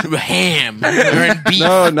and ham and beef.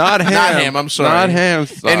 No, not ham. Not ham. I'm sorry. Not ham.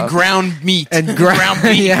 Sauce. And ground meat And ground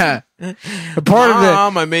beef. Yeah, a part of it.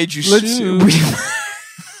 Mom, I made you Let's. soup.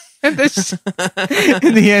 And this,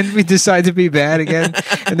 in the end, we decide to be bad again,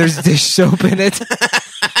 and there's dish soap in it.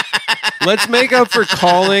 Let's make up for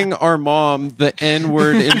calling our mom the N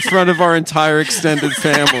word in front of our entire extended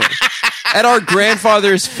family at our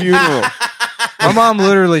grandfather's funeral. My mom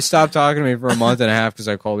literally stopped talking to me for a month and a half because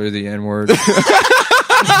I called her the N word.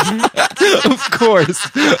 Of course.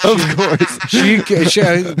 She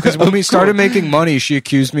because when we started making money, she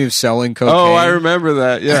accused me of selling cocaine. Oh, I remember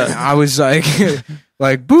that. Yeah. I was like,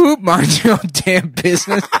 boop, mind your own damn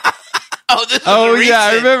business. Oh, this is Oh, recent. yeah.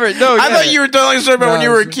 I remember. No, I yeah. thought you were telling a story about No, when you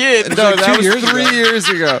were a kid. No, like that 2 years was 3 ago. years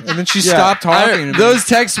ago. And then she stopped talking to me. Those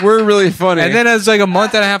texts were really funny. And then as like a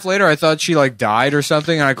month and a half later, I thought she like died or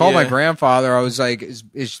something. And I called my Yeah. grandfather. I was like,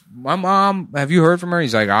 is my mom, have you heard from her?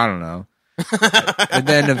 He's like, I don't know. And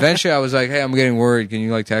then eventually I was like, hey, I'm getting worried. Can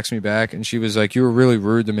you like text me back? And she was like, you were really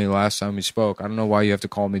rude to me last time we spoke. I don't know why you have to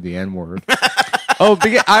call me the N word.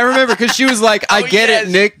 I remember because she was like, I get yes.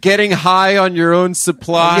 it, Nick, getting high on your own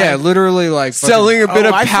supply. Yeah, literally like fucking- Selling a bit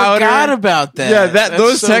of I powder. forgot about that. Yeah, That's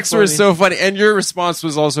those so texts were funny. so funny. And your response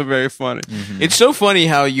was also very funny. It's so funny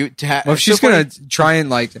how you. Well, if she's gonna try and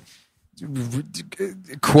like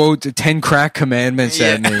quote the 10 crack commandments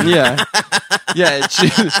at me, Yeah. Yeah.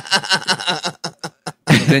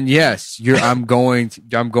 then yes, I'm going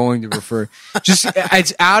to refer. Just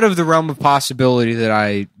it's out of the realm of possibility that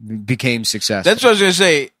I became successful. That's what I was gonna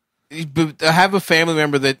say. But I have a family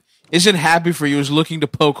member that isn't happy for you, is looking to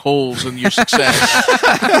poke holes in your success.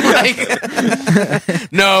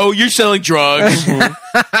 Like, no, you're selling drugs.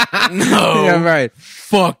 No, yeah, right.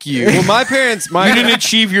 fuck you. Well, my parents, You didn't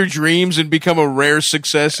achieve your dreams and become a rare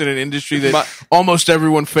success in an industry that almost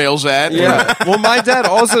everyone fails at. yeah. Well, my dad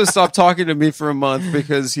also stopped talking to me for a month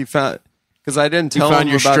because I didn't tell found him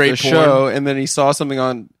your about the straight porn? show, and then he saw something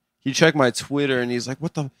on. He checked my Twitter, and he's like,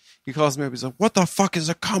 "What the?" He calls me up. He's like, "What the fuck is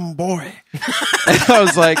a cum boy?" And I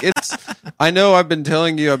was like, I know I've been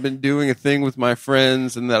telling you I've been doing a thing with my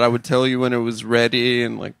friends, and that I would tell you when it was ready,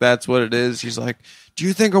 and like that's what it is." He's like, "Do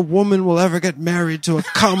you think a woman will ever get married to a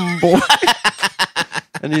cum boy?"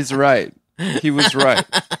 And he's right. He was right.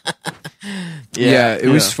 Yeah, it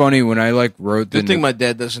was funny when I like wrote the Good thing my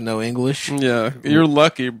dad doesn't know English, Yeah, you're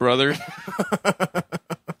lucky, brother.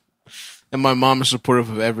 and my mom is supportive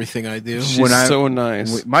of everything I do. She's When I- so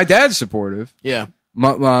nice. my dad's supportive. Yeah,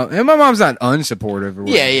 And my mom's not unsupportive. Or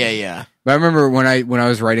whatever. yeah. But I remember when I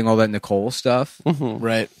was writing all that Nicole stuff.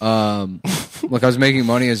 Right. Like I was making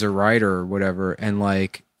money as a writer or whatever, and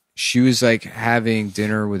like she was like having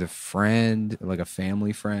dinner with a friend, like a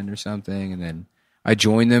family friend or something, and then I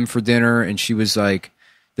joined them for dinner, and she was like,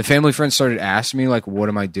 the family friend started asking me like, what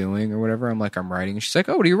am I doing or whatever. I'm like, I'm writing, and she's like,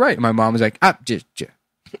 oh, what do you write? And my mom was like, just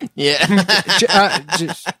Yeah.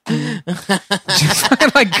 Just fucking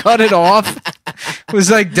like cut it off. It was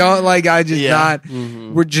like, don't like, I just not,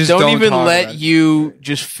 we're just don't even talk let about it. you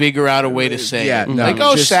just figure out a way to say Yeah, it. no, Like,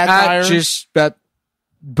 oh, just, satire.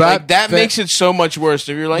 But that makes it so much worse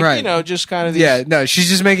if you're like, Right. you know, just kind of these, yeah, no, she's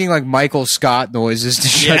just making like Michael Scott noises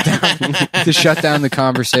to shut down the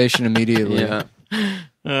conversation immediately. Yeah.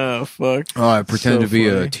 Oh fuck. Oh, I pretend So to be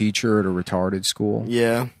funny. a teacher at a retarded school.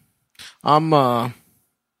 Yeah. I'm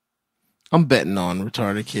betting on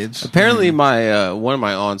retarded kids. Apparently, my one of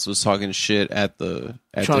my aunts was talking shit at the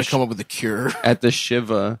Trying to come up with a cure. at the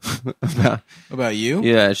Shiva about. About you?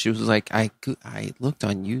 Yeah, she was like, I looked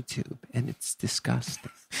on YouTube and it's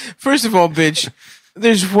disgusting. First of all, bitch,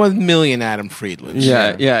 there's 1 million Adam Friedlands.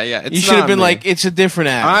 Yeah. It's You should have not been me. like, it's a different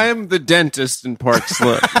Adam. I'm the dentist in Park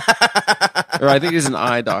Slope, or I think he's an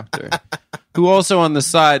eye doctor, who also on the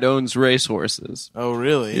side owns racehorses. Oh,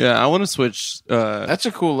 really? Yeah, I want to switch. That's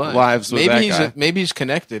a cool life. Lives with maybe that guy. Maybe he's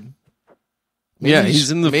connected. Maybe Yeah,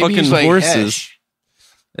 he's in the maybe fucking he's like horses. Hesh.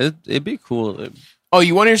 It'd be cool. Oh,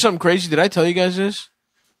 you want to hear something crazy? Did I tell you guys this?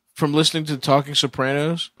 From listening to Talking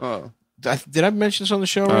Sopranos? Oh, Did I mention this on the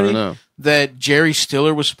show I already? don't know. That Jerry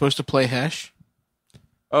Stiller was supposed to play Hesh?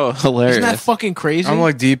 Oh, hilarious! Isn't that fucking crazy? I'm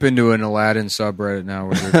like deep into an Aladdin subreddit now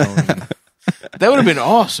where they're telling me. That would have been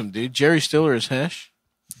awesome, dude. Jerry Stiller is Hesh.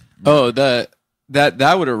 Oh, that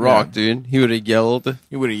would have rocked, dude. He would have yelled.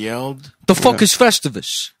 He would have yelled. The fuck is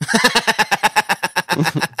Festivus?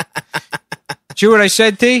 See what I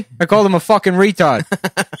said, T? I called him a fucking retard.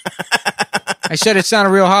 I said it's not a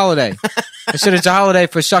real holiday. I said it's a holiday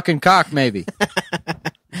for sucking cock, maybe.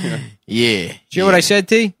 Yeah. See what I said,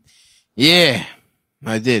 T? Yeah,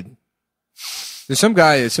 I did. There's some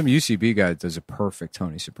guy, some UCB guy that does a perfect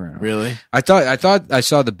Tony Soprano. Really? I thought I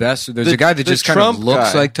saw the best. There's a guy that the just kind of Trump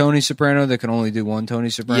looks guy. like Tony Soprano that can only do one Tony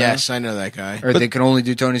Soprano. Yes, I know that guy. Or they can only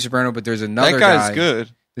do Tony Soprano, but there's another That guy's guy. good.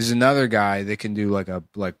 There's another guy that can do like a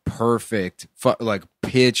perfect, like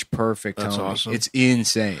pitch perfect That's Tony. awesome. It's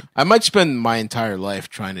insane. I might spend my entire life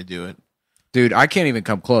trying to do it. Dude, I can't even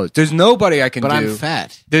come close. There's nobody I can But do. I'm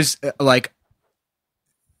fat. There's like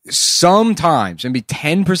sometimes, maybe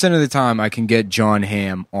 10% of the time, I can get John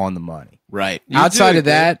Hamm on the money. Right. You Outside do, of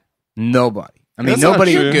that, nobody. I mean, That's not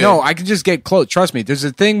nobody. true. No, I can just get close. Trust me. There's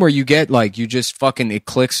a thing where you get like you just fucking it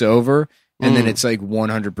clicks over, and then it's like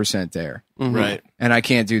 100% there. Mhm. Right. And I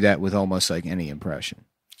can't do that with almost like any impression.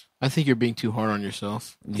 I think you're being too hard on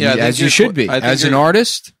yourself. Yeah, I think as you you're- should be. I think As an you're-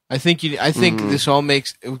 artist, I think this all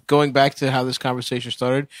makes, going back to how this conversation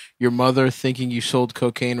started, your mother thinking you sold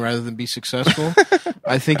cocaine rather than be successful.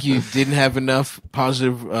 I think you didn't have enough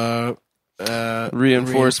positive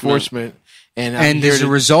reinforcement. And as a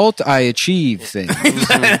result, I achieve things.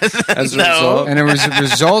 As a No. result, And as a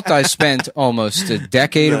result, I spent almost a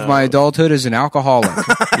decade of my adulthood as an alcoholic.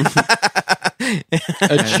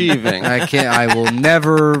 achieving. I will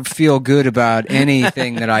never feel good about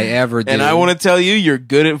anything that I ever do. And I want to tell you, you're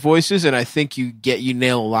good at voices, and I think you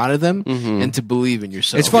nail a lot of them, Mm-hmm. and to believe in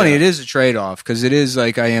yourself. It's funny. It is a trade-off because it is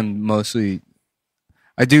like I am mostly.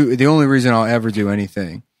 I do the only reason I'll ever do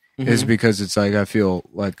anything is because it's like I feel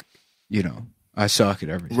like I suck at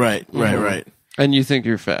everything. Right. And you think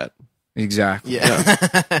you're fat. Exactly.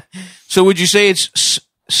 Yeah. So would you say it's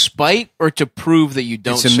spite or to prove that you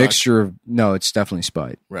don't? It's a suck? mixture of no. It's definitely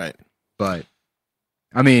spite. Right. But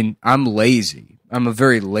I mean, I'm lazy. I'm a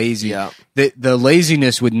very lazy. Yeah. The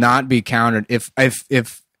laziness would not be counted if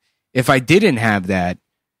I didn't have that.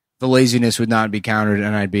 The laziness would not be counted,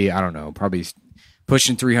 and I'd be probably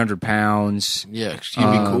pushing 300 pounds. Yeah.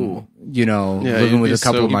 You'd be cool. Yeah, Living you'd with be a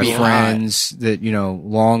couple so of my cool. friends that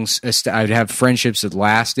I'd have friendships that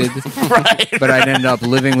lasted. Right. But I'd end up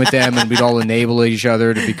living with them, and we'd all enable each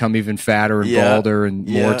other to become even fatter and Yeah. balder and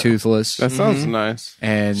more Yeah. toothless. That sounds nice.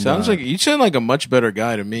 And Sounds like you sound like a much better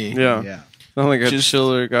guy to me. Yeah. yeah. Sound like a Just-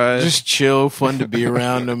 chiller guy. Just chill, fun to be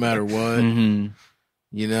around, no matter what. hmm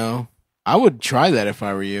You know, I would try that if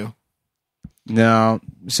I were you. No,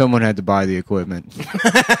 someone had to buy the equipment.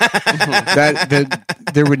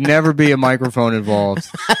 There would never be a microphone involved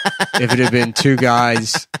if it had been two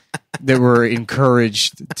guys that were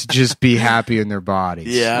encouraged to just be happy in their bodies.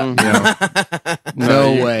 Yeah, You know?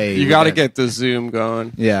 No way. You got to get the Zoom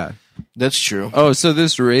going. Yeah. that's true. Oh, so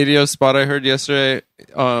this radio spot I heard yesterday,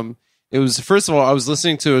 it was, first of all, I was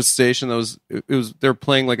listening to a station that they're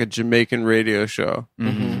playing like a Jamaican radio show.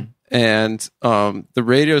 Mm-hmm. And the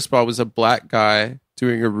radio spot was a black guy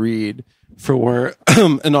doing a read for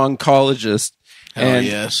an oncologist. Hell and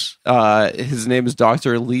yes. his name is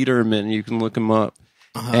Dr. Lederman. You can look him up.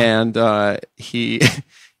 And he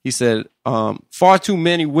He said, far too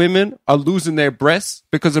many women are losing their breasts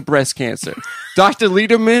because of breast cancer. Dr.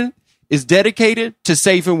 Lederman is dedicated to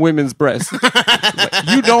saving women's breasts.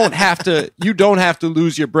 You don't have to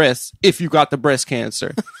lose your breasts if you got the breast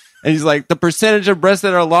cancer. And he's like, the percentage of breasts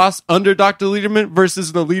that are lost under Dr. Lederman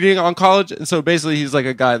versus the leading oncologist. And so basically he's like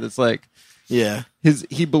a guy that's like, Yeah.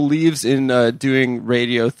 he believes in doing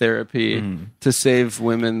radiotherapy to save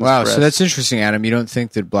women's breasts. So that's interesting, Adam. You don't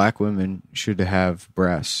think that black women should have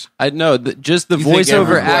breasts? I know that just the You think voiceover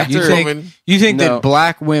every black actor. woman- You think No. that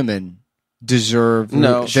black women deserve?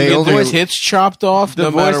 No. She they get only. those hits chopped off The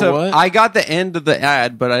no voice matter of, what. I got the end of the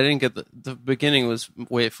ad, but I didn't get the beginning was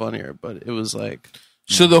way funnier, but it was like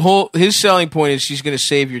So his selling point is she's going to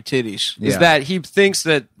save your titties. Yeah. is that he thinks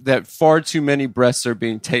that far too many breasts are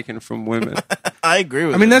being taken from women. I agree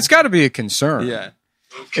with I mean, him. that's got to be a concern. Yeah.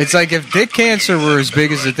 It's like if dick cancer were as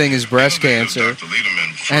big as the thing as breast cancer,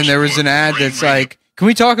 and there was an ad that's like, can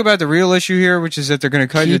we talk about the real issue here, which is that they're going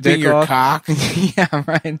to cut keeping your dick off? cock. Yeah,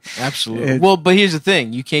 right. Absolutely. It- Well, but here's the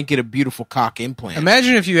thing: you can't get a beautiful cock implant.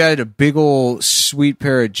 Imagine if you had a big old sweet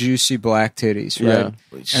pair of juicy black titties, right?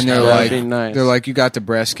 Yeah. And they're That'd like, be nice. they're like, you got the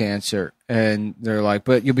breast cancer, and they're like,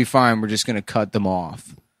 but you'll be fine. We're just going to cut them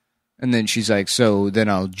off. And then she's like, so then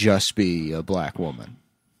I'll just be a black woman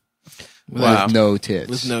Wow. with no tits.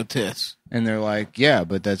 With no tits. And they're like, yeah,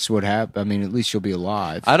 but that's what happened. I mean, at least you'll be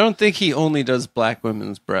alive. I don't think he only does black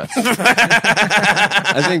women's breasts.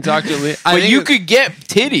 I think Dr. Lee. But you could get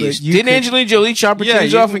titties. But you Didn't could- Angelina Jolie chop her Yeah,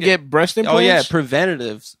 titties you off can and get breast implants? Oh yeah,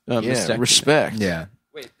 preventative. yeah, mastectomy. respect. Yeah.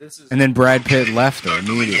 Wait, this is. And then Brad Pitt left her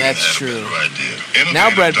immediately. That's true.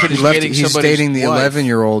 Now Brad Pitt He is left, dating he's somebody's dating the wife.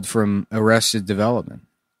 11-year-old from Arrested Development.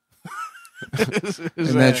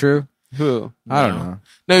 Isn't that true? Who? I don't know.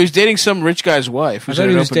 No, he's dating some rich guy's wife. I Who's thought in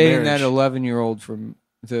he an was open dating marriage. that 11-year-old from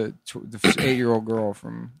the 8-year-old girl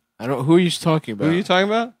from. I don't. Who are you talking about? Who are you talking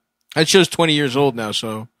about? That show's 20 years old now,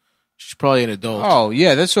 so she's probably an adult. Oh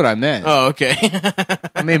yeah, that's what I meant. Oh, okay.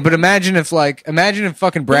 I mean, but imagine if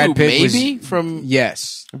fucking Brad Who, Pitt maybe was from.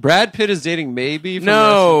 yes, Brad Pitt is dating maybe. From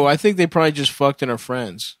No, I think they probably just fucked and are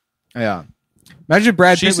friends. yeah. Imagine if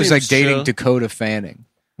Brad She Pitt was seems like dating chill. Dakota Fanning.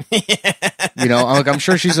 You know, I'm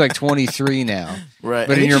sure she's like 23 now. Right.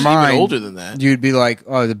 But I in think your she's even mind, older than that. You'd be like,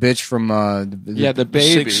 oh, the bitch from the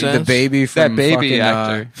baby. Sixth Sense. the baby That from baby fucking,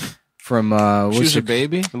 actor. from She what's was a it?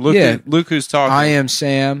 baby. Look, Yeah. look who's talking. I Am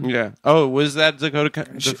Sam. Yeah. Oh, was that Dakota?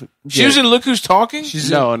 She was in Look Who's Talking?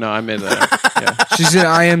 No, I made that up. Yeah. She's in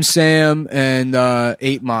I Am Sam and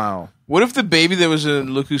 8 Mile. What if the baby that was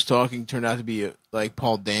in Look Who's Talking turned out to be like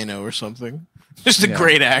Paul Dano or something? Just a Yeah.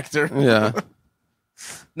 great actor. Yeah.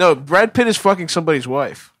 No, Brad Pitt is fucking somebody's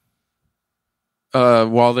wife.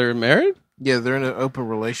 While they're married? Yeah, they're in an open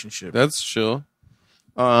relationship. That's chill.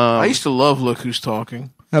 I used to love Look Who's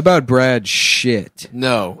Talking. How about Brad shit?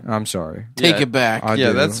 No, I'm sorry. take Yeah. it back. I yeah,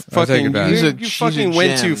 do. that's I'll take fucking. it back. You, He's a- you she's fucking a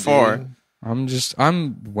went gem, too far. dude.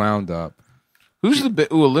 I'm wound up. Who's the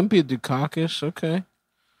Olympia Dukakis? Okay,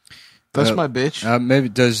 that's my bitch. Maybe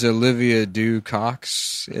does Olivia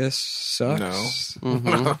Dukakis sucks? No.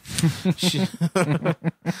 Mhm.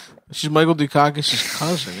 She's Michael Dukakis'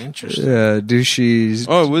 cousin. Interesting. Yeah, do she's?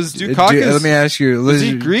 Oh, was Dukakis? Let me ask you, Was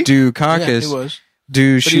he Liz Greek? Dukakis. Yeah, he was.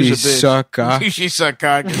 Do But he was she a bitch. suck cock? She suck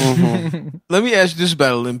cockis. Let me ask you this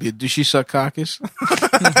about Olympia. Does she suck cockis?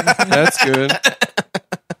 That's good.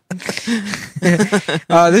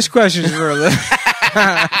 This question is for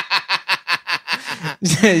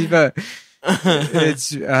but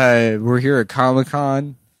it's we're here at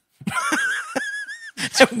Comic-Con.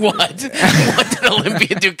 What? What did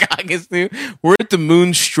Olympia Dukakis do? We're at the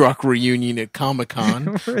Moonstruck reunion at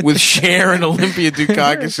Comic-Con with Cher and Olympia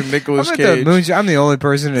Dukakis and Nicolas Cage. I'm the only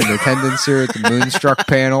person in attendance here at the Moonstruck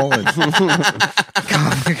panel at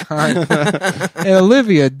Comic-Con. And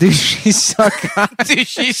Olivia, do she suck cock? Did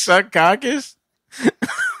she suck cockis?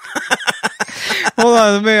 Hold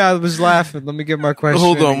on, I was laughing. Let me get my question.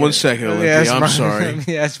 Hold on in. one second, Let me Olympia. ask I'm my- sorry. let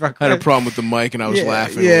me ask my I had a question. problem with the mic and I was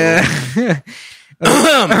laughing. Yeah.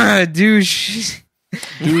 Do she?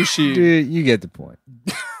 Douchey. Dude, you get the point.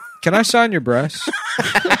 Can I sign your breasts?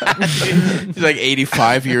 She's like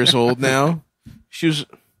 85 years old now. She was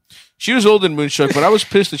old in Moonstruck, but I was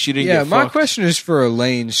pissed that she didn't Yeah, get my fucked. question is for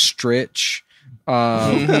Elaine Stritch.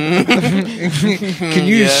 Can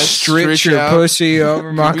you Yes, stretch stretch your out. pussy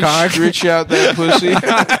over my We cock? stretch out that pussy. You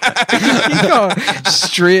gonna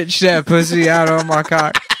stretch that pussy out on my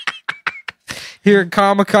cock? Here at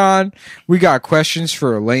Comic-Con, we got questions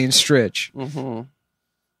for Elaine Stritch.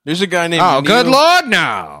 There's a guy named Oh, Neil. good Lord,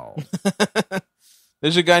 no.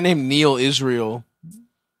 There's a guy named Neil Israel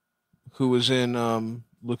who was in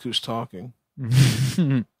Look Who's Talking.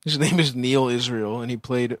 His name is Neil Israel, and he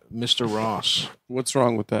played Mr. Ross. What's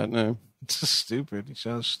wrong with that name? It's just stupid. He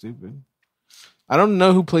sounds stupid. I don't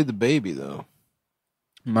know who played the baby, though.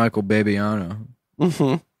 Michael Babiano.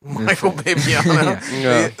 Mm-hmm. Michael Babiano.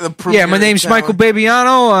 Yeah. The premier My name's talent. Michael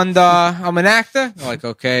Babiano, and I'm an actor. I'm like,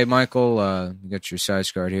 okay, Michael, you got your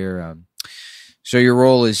size card here. So your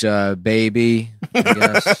role is baby, I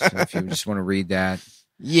guess, if you just want to read that.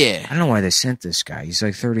 Yeah. I don't know why they sent this guy. He's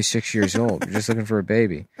like 36 years old. You're just looking for a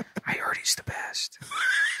baby. I heard he's the best.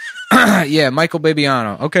 Yeah, Michael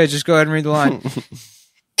Babiano. Okay, just go ahead and read the line.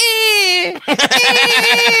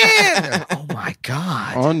 Oh my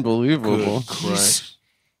God. Unbelievable.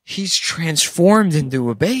 He's transformed into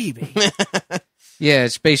a baby. Yeah,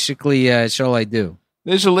 it's basically, it's all I do.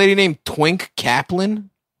 There's a lady named Twink Kaplan.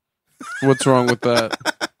 What's wrong with that?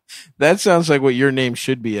 That sounds like what your name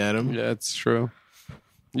should be, Adam. Yeah, it's true.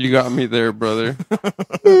 You got me there, brother.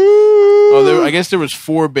 I guess there was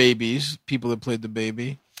 4 babies, people that played the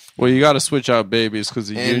baby. Well, you got to switch out babies because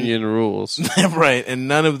the And- union rules. Right, and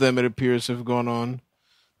none of them, it appears, have gone on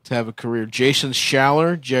to have a career. Jason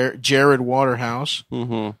Schaller, Jared Waterhouse,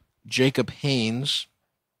 Mm-hmm. Jacob Haynes,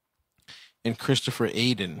 and Christopher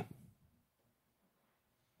Aiden.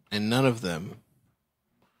 And none of them.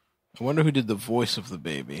 I wonder who did the voice of the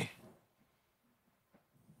baby.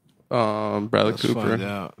 Bradley Let's Cooper. find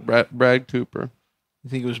out. Brad Cooper. You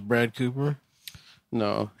think it was Brad Cooper?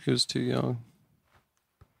 No, he was too young.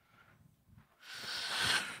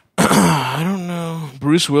 I don't know.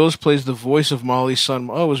 Bruce Willis plays the voice of Molly's son.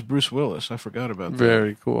 Oh, it was Bruce Willis. I forgot about that.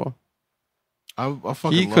 Very cool. I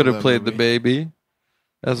fucking He love could have that played the movie. baby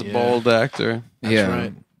as a Yeah. bald actor.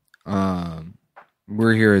 That's right.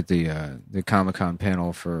 We're here at the Comic-Con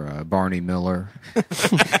panel for Barney Miller.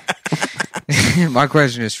 My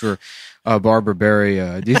question is for Barbara Barry.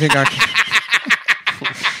 Do you think I can,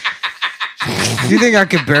 do you think I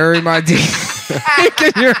could bury my dick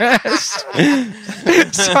in your ass?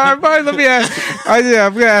 Sorry, Barney, let me ask. I'm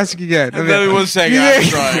going to ask again. Give me 1 second. I'm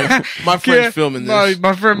trying. My friend's filming this.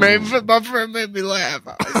 My friend made me laugh.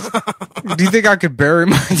 Do you think I could bury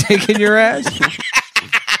my dick in your ass?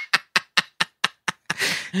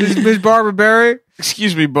 This is Miss Barbara Barry?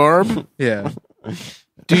 Excuse me, Barb. Yeah.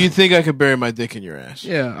 Do you think I could bury my dick in your ass?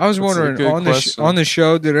 Yeah, I was a wondering good on question. on the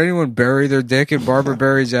show, did anyone bury their dick in Barbara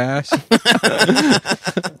Barry's ass?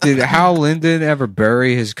 Did Hal Linden ever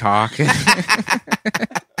bury his cock?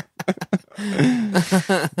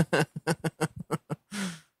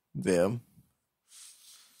 Damn.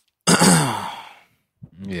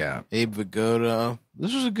 Yeah. Abe Vigoda.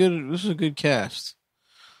 This was a good cast.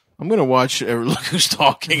 I'm gonna watch Look Who's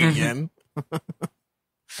Talking again.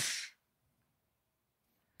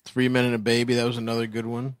 3 Men and a Baby. That was another good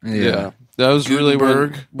one. Yeah. That was really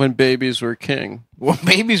Gutenberg. when babies were king. Well,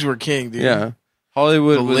 babies were king, dude. Yeah.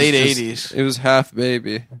 Hollywood The was late just- 80s. It was half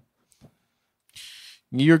baby.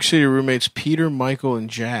 New York City roommates Peter, Michael, and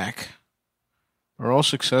Jack are all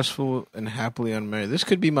successful and happily unmarried. This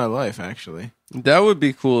could be my life, actually. That would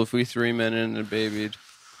be cool if we 3 men and a baby.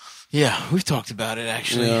 Yeah, we've talked about it,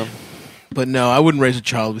 actually. Yeah. But no, I wouldn't raise a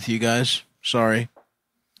child with you guys. Sorry.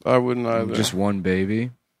 I wouldn't either. Just one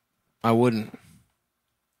baby. I wouldn't.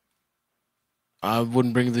 I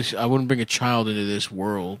wouldn't bring a child into this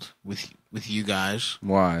world with you guys.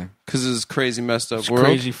 Why? because it's crazy messed up It's a world.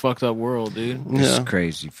 crazy fucked up world, dude. This is Yeah.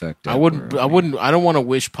 crazy fucked up. I wouldn't. world. I don't want to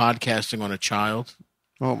wish podcasting on a child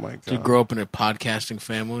Oh my to god. grow up in a podcasting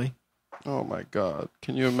family. Oh my god.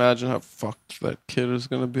 Can you imagine how fucked that kid is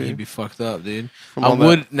gonna be? He'd be fucked up, dude. From I all that-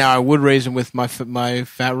 would now. I would raise him with my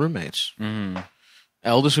fat roommates. Mhm.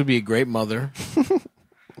 Eldest would be a great mother.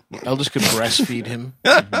 Eldest could breastfeed him.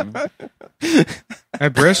 I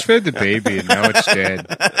breastfed the baby and now it's dead.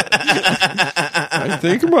 I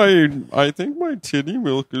think my titty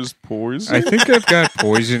milk is poison. I think I've got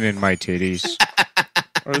poison in my titties.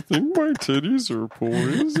 I think my titties are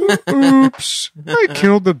poison. Oops. I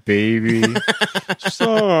killed the baby.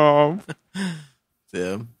 Stop.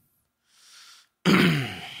 Yeah.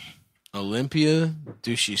 Olympia,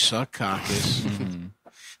 do she suck caucus?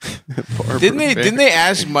 Didn't they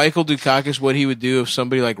ask Michael Dukakis what he would do if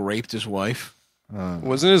somebody like raped his wife?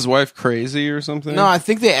 Wasn't his wife crazy or something? No, I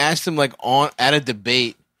think they asked him like at a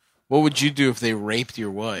debate, what would you do if they raped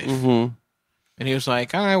your wife? Mm-hmm. And he was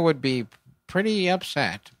like, I would be pretty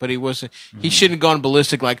upset, but he wasn't. He shouldn't have gone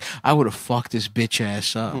ballistic like I would have fucked this bitch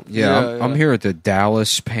ass up. Yeah, I'm here at the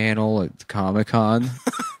Dallas panel at Comic-Con.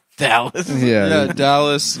 Dallas. Yeah,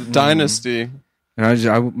 Dallas Dynasty.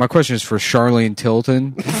 And my question is for Charlene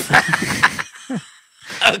Tilton.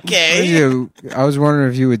 Okay. I was wondering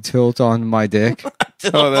if you would tilt on my dick.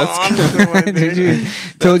 Oh, that's good. Did you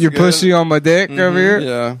tilt your good. pussy on my dick over here?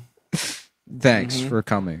 Yeah. Thanks for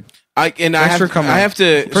coming. Thanks for coming. I have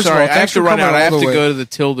to. First of all, sorry, I have thanks to for run coming out. I have all to the way. go to the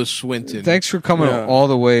Tilda Swinton. Thanks for coming Yeah. all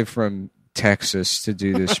the way from Texas to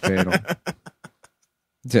do this panel.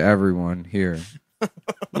 To everyone here.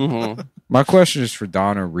 Mm-hmm. My question is for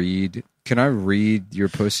Donna Reed. Can I read your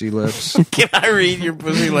pussy lips? Can I read your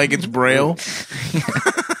pussy like it's Braille?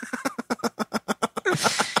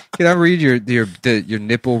 Can I read your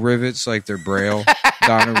nipple rivets like they're Braille,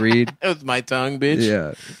 Donna Reed? With my tongue, bitch.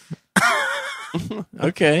 Yeah.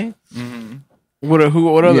 Okay. What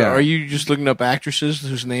other? Yeah. Are you just looking up actresses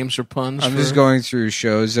whose names are puns? I'm just going through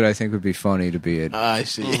shows that I think would be funny to be at I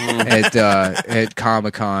see. at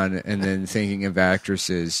Comic-Con, and then thinking of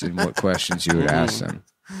actresses and what questions you would ask them.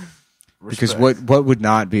 Because what would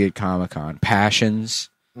not be at Comic-Con? Passions.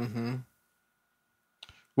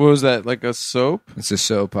 What was that? Like a soap? It's a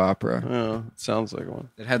soap opera. Oh, sounds like one.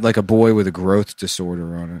 It had like a boy with a growth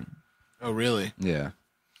disorder on it. Oh, really? Yeah.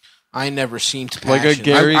 I never seen to Like a Passion.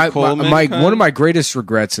 Gary Coleman kind? One of my greatest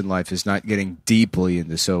regrets in life is not getting deeply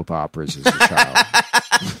into soap operas as a child.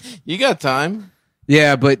 You got time?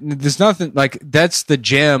 Yeah, but there's nothing like that's the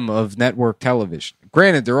gem of network television.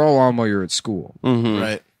 Granted, they're all on while you're at school,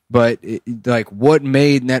 Right. but like what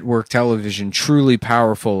made network television truly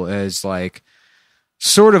powerful is like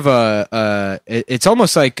sort of it's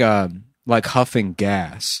almost like huffing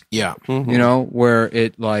gas. Yeah. You know, where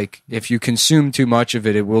it like if you consume too much of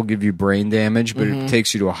it, it will give you brain damage, but it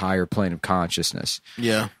takes you to a higher plane of consciousness.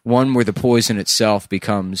 Yeah. One where the poison itself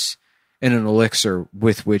becomes an elixir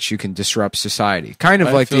with which you can disrupt society. Kind of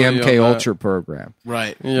I like the feel you MK on that. Ultra program.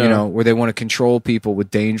 Right. Yeah. You know, where they want to control people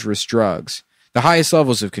with dangerous drugs. The highest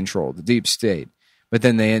levels of control, the deep state. But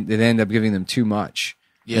then they end up giving them too much.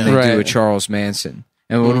 Yeah. And they do Right. with Charles Manson.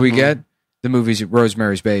 And what do we get? The movie's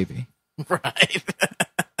Rosemary's Baby. Right.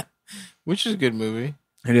 Which is a good movie.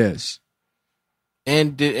 It is.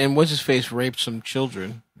 And what's his face raped some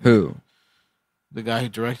children. Who? The guy who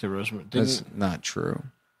directed Rosemary. That's not true.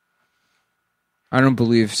 I don't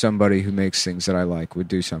believe somebody who makes things that I like would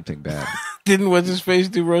do something bad. Didn't what's his face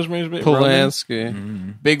do Rosemary's Baby?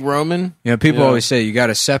 Polanski. Big Roman? You know, people Yeah. always say you got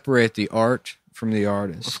to separate the art from the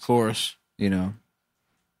artist. Of course. You know?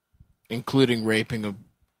 Including raping a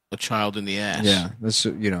child in the ass. Yeah. That's,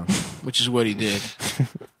 you know. Which is what he did.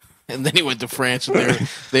 And then he went to France and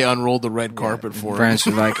they unrolled the red carpet for him. France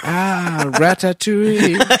was like,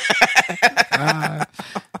 ratatouille.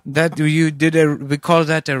 That you did we call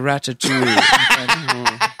that a ratatouille.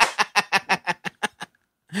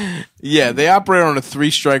 Yeah, they operate on a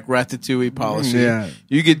 3-strike ratatouille policy. Yeah.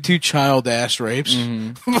 You get 2 child ass rapes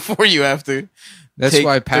before you have to. That's Take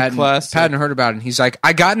why the Patton heard about it and he's like,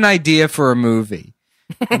 I got an idea for a movie.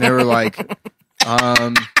 And they were like,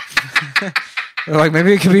 they're like,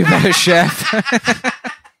 maybe it could be about a chef.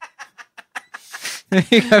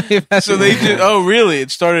 So they did. Oh, really?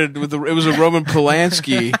 It started with it was a Roman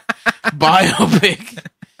Polanski biopic.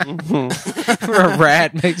 Where a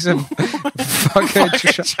rat makes him fuck a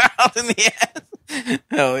Child in the ass.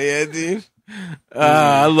 Hell yeah, dude.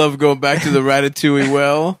 I love going back to the Ratatouille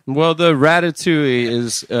well. Well, the ratatouille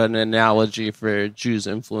is an analogy for Jews'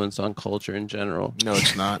 influence on culture in general. No,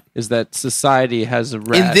 it's not. Is that society has a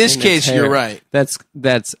rat In this its case, hair you're right.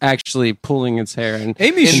 That's actually pulling its hair. And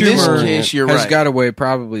Amy In this Schumer case, you're has right. got to weigh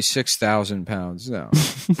probably 6,000 pounds now.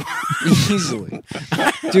 Easily.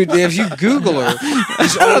 Dude, if you Google her,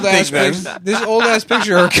 this old ass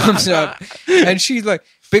picture of her comes up, and she's like,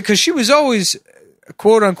 because she was always,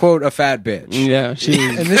 quote unquote, a fat bitch. yeah, she.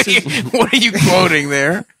 And this is What are you quoting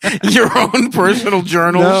there? Your own personal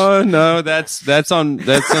journals? No, that's on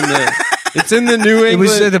the. It's in the New it England.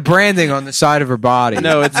 was the branding on the side of her body.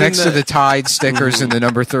 No, it's in next to the- the Tide stickers and the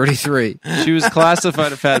number 33. She was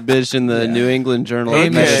classified a fat bitch in the New England Journal of Okay.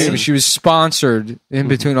 Amy Medicine. Schumer, she was sponsored in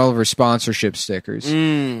between all of her sponsorship stickers.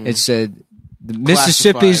 Mm. It said,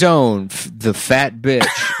 Mississippi's own, the fat bitch.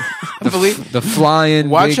 believe- the flying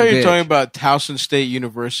Watch big how you're bitch. talking about Towson State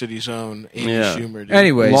University's own Amy Yeah. Schumer. Dude.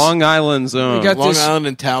 Anyways, Long Island's own. We got Long this- Island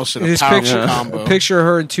and Towson, a this powerful picture, combo. a picture of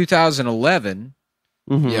her in 2011,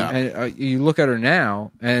 Yeah. and you look at her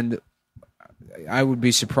now, and I would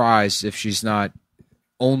be surprised if she's not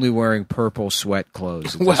only wearing purple sweat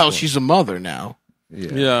clothes. at this Well, point. she's a mother now.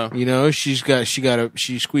 Yeah. You know, she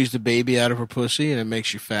squeezed a baby out of her pussy, and it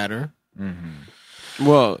makes you fatter.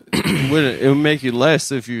 Well, it would make you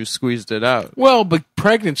less if you squeezed it out. Well, but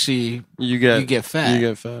pregnancy, You get You get fat. You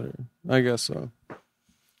get fatter. I guess so.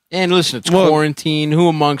 And listen, it's quarantine. Who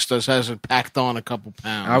amongst us hasn't packed on a couple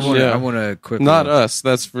pounds? I want a quick Not look. us,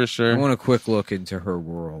 that's for sure. I want a quick look into her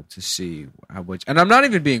world to see how much. And I'm not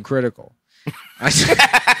even being critical. I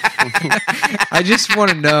just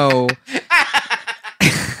want to know.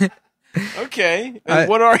 Okay. And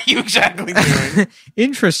what are you exactly doing?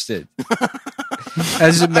 Interested.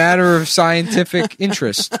 As a matter of scientific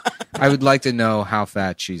interest, I would like to know how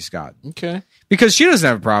fat she's gotten. Okay. Because she doesn't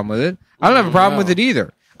have a problem with it. I don't have a problem with it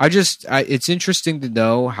either. It's interesting to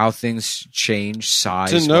know how things change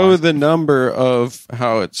size. To know the number of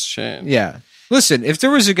how it's changed. Yeah. Listen, if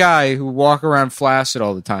there was a guy who walked around flaccid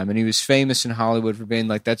all the time and he was famous in Hollywood for being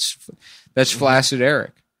like, that's Flaccid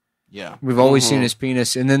Eric. Yeah. We've always seen his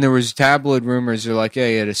penis. And then there was tabloid rumors. They're like, yeah,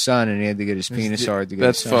 he had a son and he had to get his penis hard to get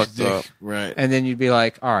That's his son. fucked up. Right. And then you'd be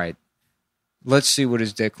like, all right, let's see what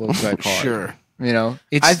his dick looks like hard. Sure. You know?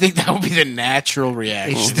 I think that would be the natural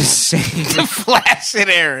reaction. It's the same. to Flaccid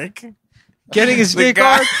Eric. Getting his dick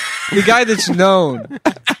hard? The guy that's known.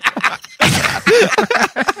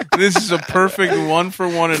 This is a perfect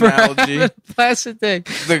one-for-one analogy. Flaccid dick.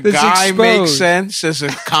 The guy makes sense as a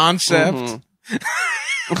concept.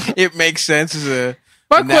 It makes sense as a.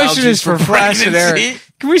 My question is for Flaccid Eric.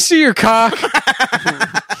 Can we see your cock?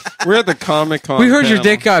 We're at the Comic-Con. We heard your panel.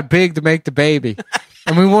 dick got big to make the baby.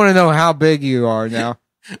 And we want to know how big you are now.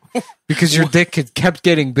 Because your dick kept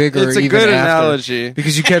getting bigger. It's a even good after, analogy.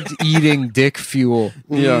 Because you kept eating dick fuel.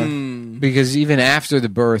 Yeah. Because even after the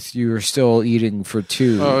birth, you were still eating for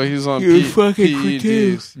two. Oh, he's on You're fucking for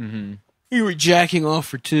two. PEDs. You were jacking off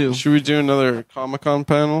for two. Should we do another Comic-Con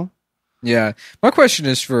panel? Yeah. My question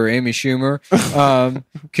is for Amy Schumer.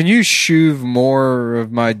 Can you shove more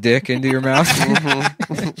of my dick into your mouth?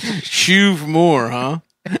 Shove more, huh?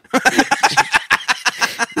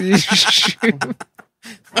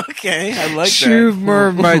 Okay, I like Shove that. more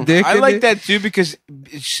of my dick I into- like that too because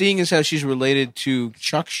seeing as how she's related to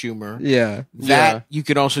Chuck Schumer, Yeah. you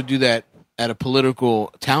could also do that at a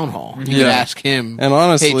political town hall. You could Yeah. ask him, And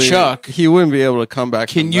honestly, hey Chuck, he wouldn't be able to come back.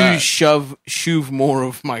 can from you that. shove more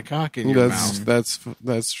of my cock in your mouth?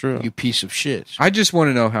 That's true. You piece of shit. I just want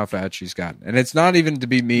to know how fat she's gotten. And it's not even to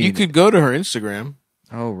be mean. You could go to her Instagram.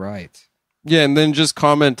 Oh, right. Yeah, and then just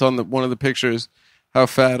comment on one of the pictures. How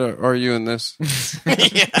fat are you in this?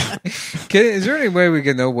 Yeah. Is there any way we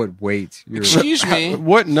can know what weight you're Excuse me.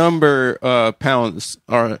 What number pounds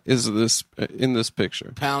is this in this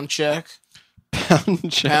picture? Pound check. Pound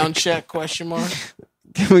check. Pound check? Question mark.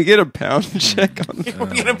 Can we get a pound check on that? Can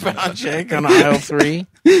we get a pound check on aisle 3?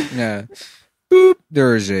 Yeah. Boop.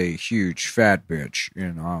 There is a huge fat bitch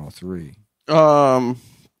in aisle 3.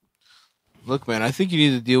 Look, man, I think you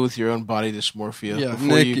need to deal with your own body dysmorphia Yeah, before,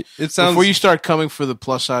 Nick, before you start coming for the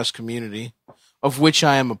plus size community, of which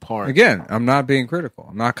I am a part. Again, I'm not being critical.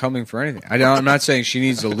 I'm not coming for anything. I'm not saying she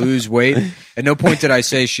needs to lose weight. At no point did I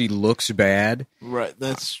say she looks bad. Right,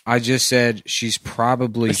 that's. I just said she's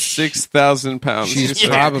probably 6,000 pounds. She's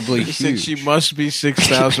probably He said huge. she must be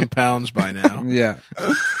 6,000 pounds by now. Yeah.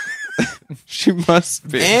 She must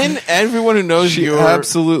be. And everyone who knows She your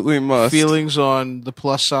absolutely must. feelings on the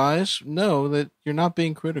plus size know that you're not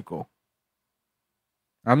being critical.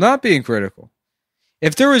 I'm not being critical.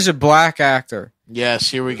 If there was a black actor Yes,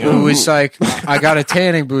 here we who go. was like, I got a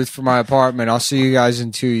tanning booth for my apartment. I'll see you guys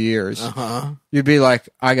in 2 years. Uh-huh. You'd be like,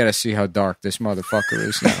 I got to see how dark this motherfucker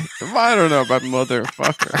is now. I don't know about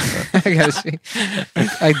motherfucker. I got to see.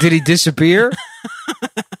 Like, did he disappear?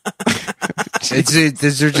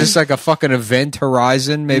 Is there just like a fucking event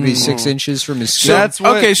horizon, maybe 6 inches from his skin? That's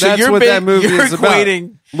what, okay, so that's you're what that movie you're is about.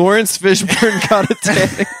 equating. Lawrence Fishburne got a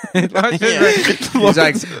tanning. He's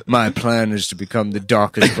like, my plan is to become the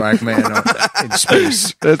darkest black man in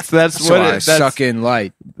space. That's So what I it, that's, suck in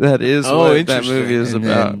light. that is Oh, what that interesting. movie is and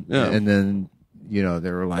about. Then, And then, you know,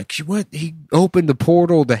 they were like, what? He opened the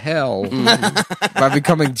portal to hell by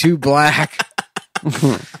becoming too black.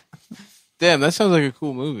 Damn, that sounds like a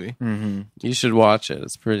cool movie. You should watch it.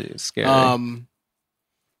 It's pretty scary.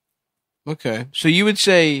 Okay, so you would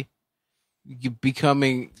say you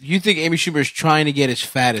think Amy Schumer is trying to get as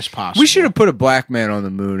fat as possible? We should have put a black man on the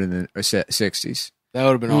moon in the 60s That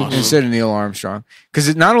would have been awesome. instead of Neil Armstrong.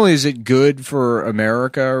 Because not only is it good for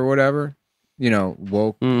America or whatever, you know,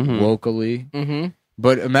 locally,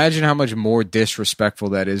 but imagine how much more disrespectful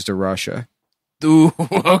that is to Russia. Ooh,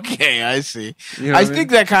 okay, I see. You know I what mean?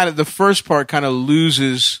 think that the first part kind of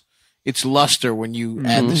loses its luster when you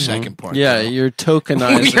add the second part. yeah, though. you're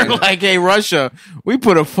tokenizing. You're like, hey, Russia, we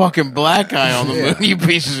put a fucking black guy on the moon, you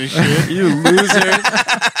pieces of shit. you losers.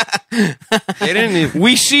 They didn't even.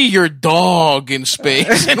 We see your dog in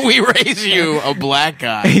space, and we raise you a black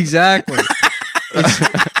guy. Exactly.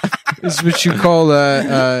 It's what you call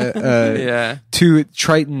Yeah.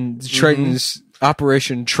 Triton's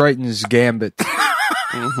Operation Triton's Gambit.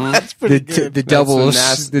 That's pretty good. The double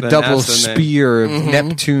the double NASA name. spear of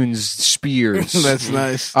Neptune's spears. That's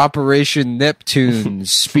nice. Operation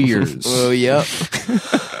Neptune's spears. Oh, yep.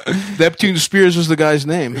 Neptune Spears was the guy's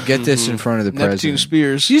name. Get this in front of the Neptune president.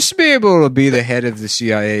 Spears. You used to be able to be the head of the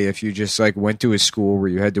CIA if you just like went to a school where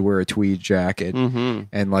you had to wear a tweed jacket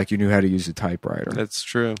and like you knew how to use a typewriter. That's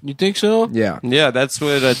true. You think so? Yeah, Yeah, that's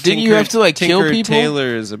what Didn't you have to, like, kill Tinker people?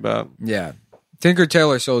 Tailor is about. yeah. Tinker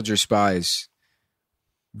Tailor Soldier Spies,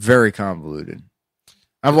 very convoluted.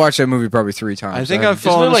 I've watched that movie probably 3 times. I think I've I've Isn't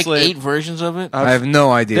there fallen like asleep. 8 versions of it? I have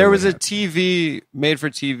no idea. There what was a happened. TV made for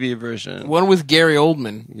TV version. One with Gary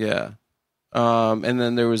Oldman. Yeah. And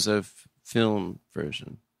then there was a film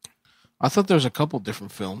version. I thought there was a couple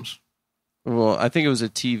different films. Well, I think it was a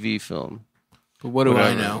TV film. But what do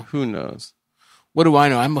I Whatever. know? Who knows? What do I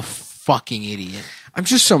know? I'm a fucking idiot. I'm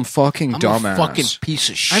just some fucking I'm dumbass. a fucking piece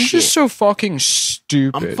of shit. I'm just so fucking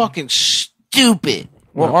stupid. I'm fucking stupid.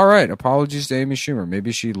 Well, all right. Apologies to Amy Schumer.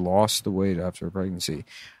 Maybe she lost the weight after her pregnancy.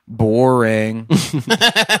 Boring.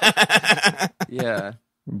 Yeah.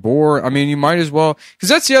 I mean, you might as well, because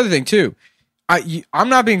that's the other thing too. I'm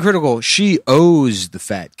not being critical. She owes the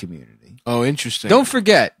fat community. Oh, interesting. Don't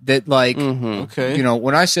forget that, like, Okay. you know,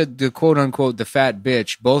 when I said the quote unquote the fat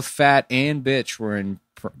bitch, both fat and bitch were in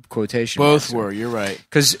quotation. Both were. You're right.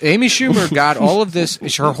 Because Amy Schumer got all of this.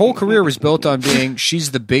 Her whole career was built on being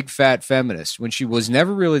she's the big fat feminist when she was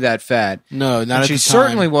never really that fat. No, not And at she the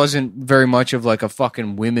certainly time. wasn't very much of like a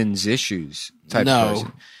fucking women's issues type No. of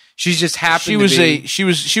person. She's just happened She to was be, she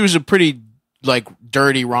was a pretty like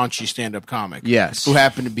dirty, raunchy stand-up comic. yes. Who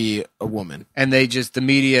happened to be a woman. And they just, the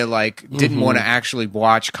media like didn't want to actually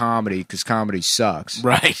watch comedy because comedy sucks.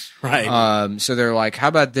 Right. Right. So they're like, how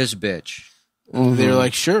about this bitch? They're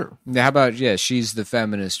like, sure. How about, she's the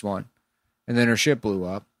feminist one. And then her shit blew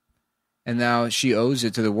up. And now she owes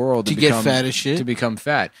it to the world To to get become, fat as shit? To become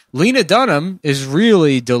fat. Lena Dunham is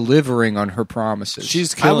really delivering on her promises.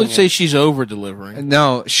 She's I killing would it. say she's over-delivering.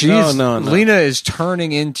 No, she's No. Lena is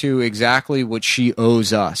turning into exactly what she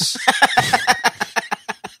owes us,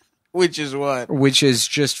 Which is what? which is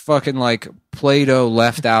just fucking like Play-Doh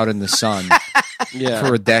left out in the sun Yeah.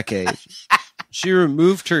 for a decade. She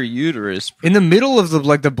removed her uterus. In the middle of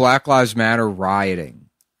the Black Lives Matter rioting,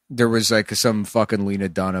 there was like some fucking Lena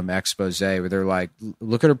Dunham expose where they're like,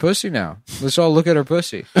 look at her pussy now. Let's all look at her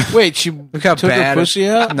pussy. Wait, she Look how took bad her pussy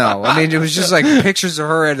out? No, I mean it was just like pictures of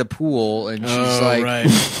her at the pool, and she's like, right.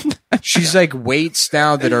 she's like weights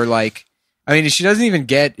now that are like, I mean, she doesn't even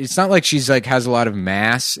get. It's not like she's like has a lot of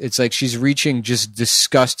mass. It's like she's reaching just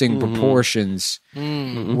disgusting proportions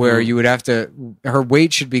where you would have to. Her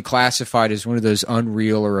weight should be classified as one of those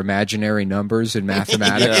unreal or imaginary numbers in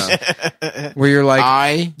mathematics, where you're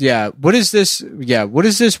like, what is this? Yeah, what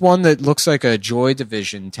is this one that looks like a Joy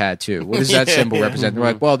Division tattoo? What does that symbol represent? They're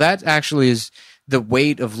like, well, that actually is the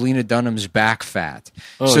weight of Lena Dunham's back fat.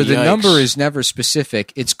 So the yikes. number is never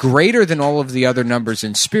specific. It's greater than all of the other numbers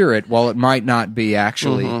in spirit, while it might not be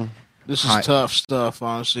actually. This is tough stuff,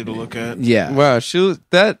 honestly, to look at. Yeah. Wow,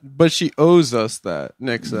 but she owes us that,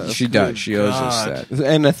 Nick says. She does. She owes God. us that.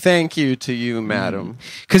 And a thank you to you, madam.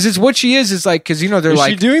 Because it's what she is. It's like, because, you know, they're Is like,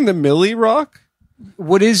 she doing the Millie Rock?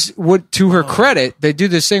 what to her credit, they do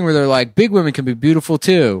this thing where they're like, big women can be beautiful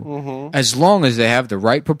too, as long as they have the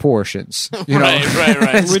right proportions. You know? Right.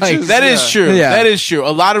 It's like- That is true. Yeah. That is true.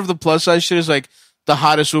 A lot of the plus size shit is like the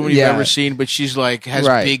hottest woman you've Yeah. ever seen, but she's like has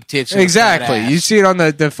Right. big tits. And a fat Exactly. ass. You see it on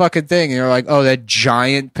the fucking thing, and you're like, oh, that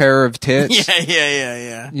giant pair of tits.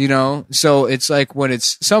 Yeah. You know, so it's like when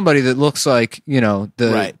it's somebody that looks like, you know, the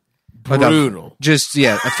Right. like a- Brutal. just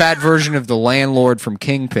a fat version of the landlord from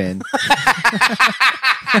Kingpin.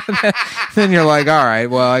 Then you're like, all right,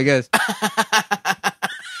 well, I guess,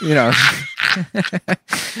 you know,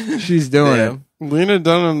 she's doing it. Lena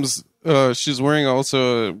Dunham's, she's wearing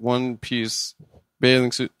also a one-piece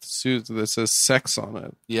bathing suit that says sex on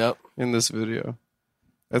it Yep. in this video.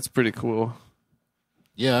 That's pretty cool.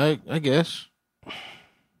 Yeah, I guess.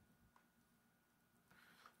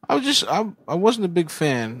 I wasn't a big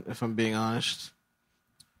fan, if I'm being honest.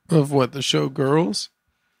 Of what, the show Girls?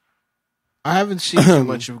 I haven't seen too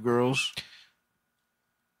much of Girls.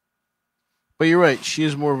 But you're right. She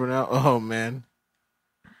is more of an oh man.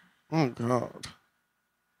 Oh, God.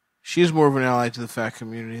 She is more of an ally to the fat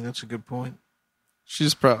community. That's a good point.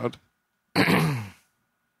 She's proud.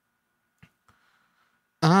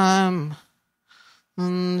 I'm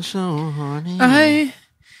so horny.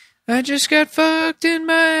 I just got fucked in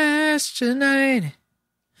my ass tonight.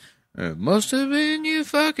 It must have been you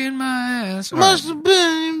fucking my ass. Must have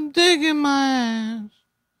been you digging my ass.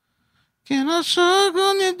 Can I suck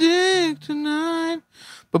on your dick tonight?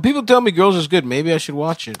 But people tell me Girls is good. Maybe I should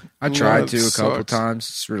watch it. I tried to it a couple sucks. times.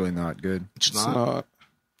 It's really not good. It's It's not. not.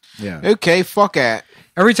 Yeah. Okay, fuck it.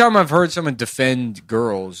 Every time I've heard someone defend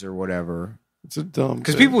Girls or whatever, It's a dumb.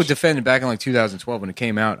 because people would defend it back in like 2012 when it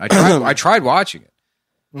came out. I tried watching it.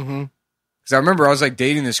 Mm-hmm. Because I remember I was like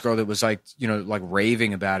dating this girl that was like, like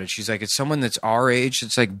raving about it. She's like, it's someone that's our age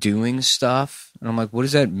that's like doing stuff. And I'm like, what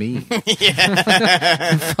does that mean?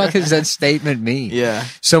 Yeah. The fuck does that statement mean? Yeah.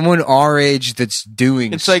 Someone our age that's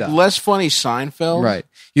doing It's stuff. like less funny Seinfeld. Right.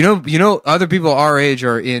 You know, other people our age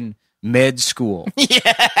are in med school.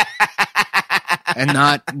 Yeah. And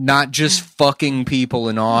not just fucking people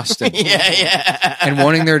in Austin. Yeah. And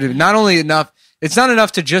wanting there to not only enough, it's not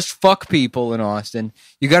enough to just fuck people in Austin.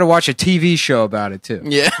 You got to watch a TV show about it too.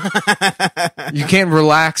 Yeah. You can't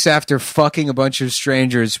relax after fucking a bunch of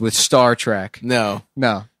strangers with Star Trek. No.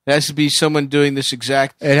 No. It has to be someone doing this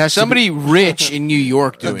exact. It has somebody rich in New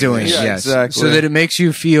York doing doing this. it, Yeah, yes. exactly. So that it makes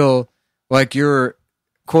you feel like you're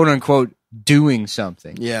quote unquote doing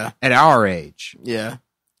something Yeah. at our age, Yeah.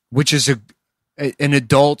 which is an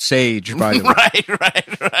adult's age, by the way.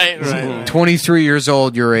 Right. 23 years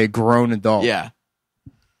old, you're a grown adult. Yeah.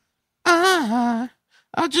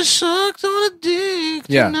 I just sucked on a dick.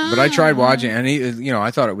 Yeah, tonight. but I tried watching, and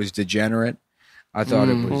I thought it was degenerate. I thought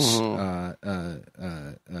it was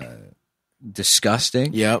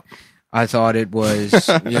disgusting. Yep. I thought it was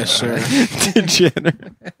Yes, sir.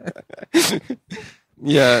 degenerate.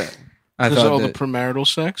 Yeah, I There's all thought the that, premarital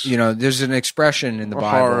sex. there's an expression in the Bible.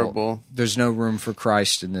 horrible. There's no room for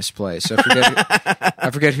Christ in this place. I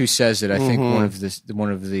forget who says it. I think one of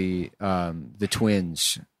the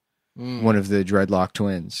twins, one of the dreadlock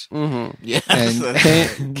twins. Yes.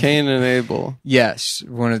 And Cain and Abel. yes,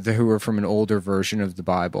 one of the who are from an older version of the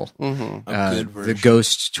Bible. A good The version.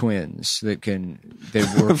 ghost twins they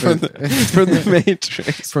were from the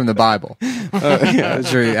Matrix. from the Bible.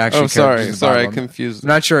 Those are actually Oh, sorry, characters in the sorry, I Bible. confused. I'm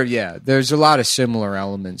not sure. Yeah, there's a lot of similar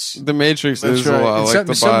elements. The Matrix That's is right. a lot And like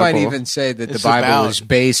the some might Bible. even say that It's the Bible about- is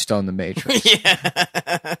based on the Matrix.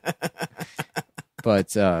 But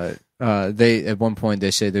they at one point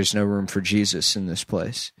they say there's no room for Jesus in this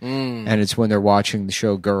place, and it's when they're watching the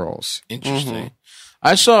show Girls. Interesting.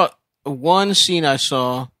 I saw one scene. I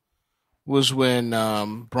saw was when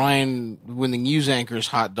when the news anchor's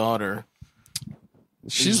hot daughter,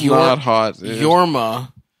 She's Yor- not hot. Dude.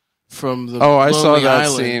 Yorma, from the Oh, I saw Lonely that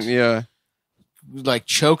Island, scene. Yeah. like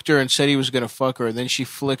choked her and said he was going to fuck her, and then she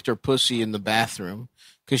flicked her pussy in the bathroom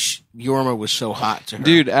because Yorma was so hot to her.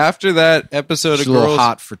 Dude, after that episode She's of a little Girls,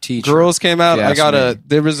 hot for teacher. Girls came out, If you I ask got me.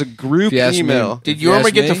 there was a group If you ask me. email. did If you ask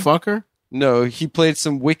Yorma get to me- fuck her? No, he played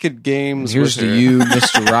some wicked games Here's with to her. you,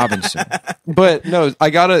 Mr. Robinson. But no,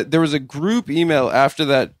 there was a group email after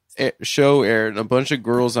that show aired. A bunch of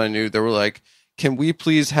girls I knew, they were like, "Can we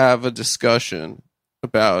please have a discussion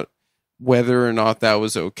about whether or not that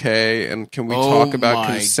was okay, and can we talk about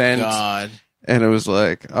my consent?" God. And I was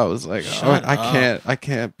like, oh, Shut I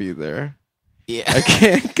can't be there. Yeah. I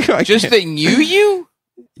can't. I Just can't. that knew you?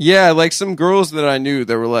 Yeah, like some girls that I knew,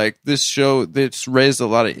 they were like, this show that's raised a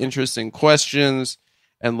lot of interesting questions,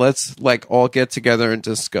 and let's like all get together and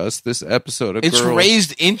discuss this episode of It's Girls.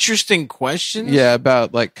 raised interesting questions? Yeah,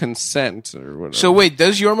 about like consent or whatever. So wait,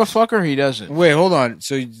 does Yorma fuck her or he doesn't? Wait, hold on.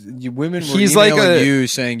 So you women were He's like emailing a- you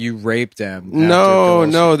saying you raped them. after no,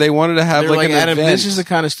 Girls. no, they wanted to have They're like, like, an Adam, event. this is the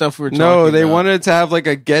kind of stuff we're talking No, they about. wanted to have like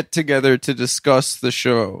a get together to discuss the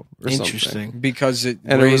show or something. Interesting. because it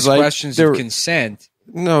And it raised was like- questions there of were- consent.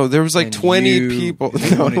 No, there was like And 20 you- people. they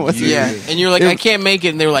No, it wanted wasn't. you- Yeah, and you're like, I can't make it,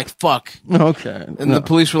 and they were like, fuck. Okay. And the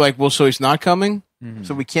police were like, well, so he's not coming?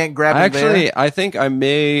 So we can't grab him Actually, there? I think I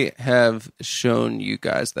may have shown you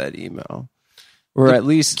guys that email, or at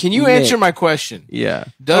least Can you may- answer my question? Yeah,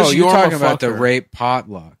 Does you're Yorma talking fuck about the her? rape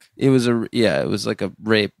potluck. it was like a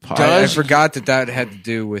rape. Pot. I Does- forgot that had to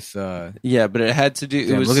do with. Yeah, but it had to do. It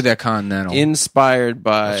Damn, was look at that Continental. inspired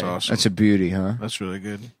by. That's awesome. That's a beauty, huh? That's really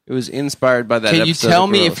good. It was inspired by that. Can you episode tell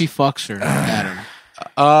of me Girls. if he fucks her,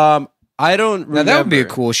 Adam? I don't. Now that would be a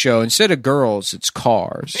remember. cool show. Instead of girls, it's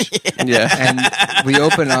cars. Yeah. And we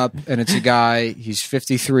open up, and it's a guy. He's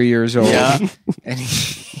 53 years old, Yeah. and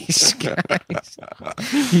he's got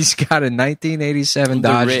a 1987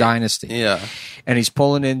 Dodge rape. Dynasty. Yeah. And he's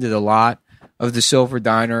pulling into the lot of the Silver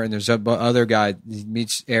Diner, and there's a other guy. He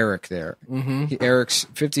meets Eric there. Mm-hmm. Eric's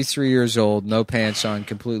 53 years old, no pants on,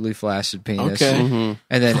 completely flaccid penis. Okay. Mm-hmm.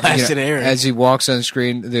 And then Flaccid Eric. as he walks on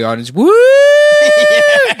screen, the audience, woo!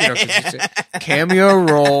 You know, 'cause it's a cameo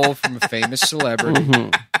role from a famous celebrity.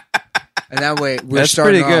 And that way, we're That's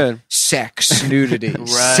starting pretty good. off sex, nudity, Right.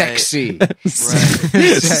 sexy,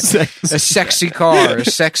 Right. a sexy car, a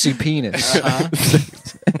sexy penis.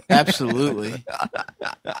 Absolutely.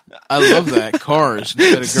 I love that. Cars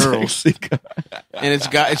instead of girls. And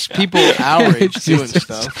it's people our age doing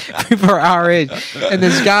stuff. People are our age, and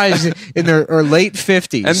there's guys in their late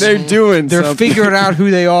 50s, And they're they're figuring out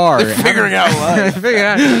who they are. They're figuring out life. Figuring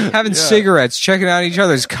out, having cigarettes, checking out each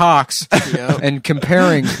other's cocks, Yep. and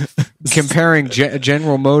comparing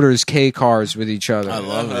General Motors K cars with each other. I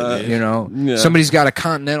love it, dude. You know, Yeah. somebody's got a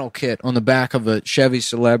Continental kit on the back of a Chevy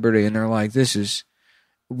Celebrity, and they're like, "This is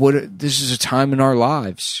a time in our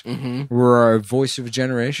lives. We're a voice of a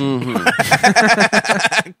generation."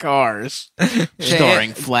 Cars.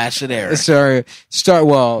 Starring Flaccid Eric. Sorry,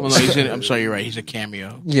 Well, no, I'm sorry, you're right. He's a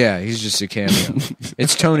cameo. yeah, he's just a cameo.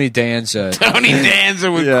 It's Tony Danza. Tony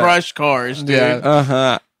Danza would Yeah. crush cars, dude.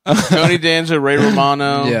 Yeah. Tony Danza, Ray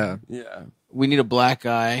Romano. Yeah, Yeah. We need a black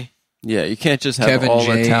guy. Yeah, you can't just have Kevin all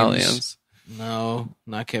James. Italians. No,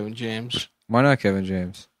 not Kevin James. why not Kevin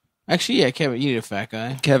James? Actually, yeah, Kevin. You need a fat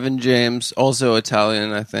guy. Kevin James, also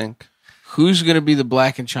Italian, I think. Who's going to be the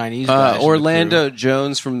black and Chinese guys? in the Orlando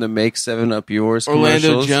Jones from the Make 7 Up Yours crew? Orlando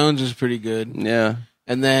commercials. Jones is pretty good. Yeah.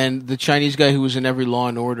 And then the Chinese guy who was in every Law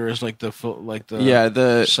and Order is like the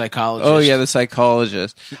psychologist. Oh yeah, the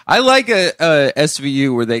psychologist. I like a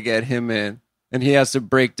SVU where they get him in and he has to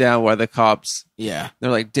break down why the cops. Yeah.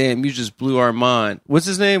 They're like, "Damn, you just blew our mind." What's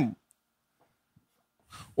his name?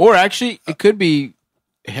 Or actually, it could be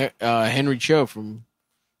Henry Cho from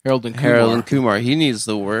Harold and Kumar. Harold and Kumar. He needs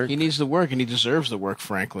the work. He needs the work, and he deserves the work,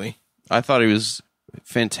 frankly. I thought he was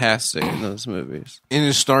fantastic in those movies. In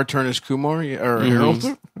his star turn as Kumar or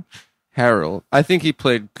Harold. Harold. I think he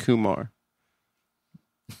played Kumar.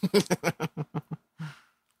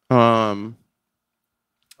 I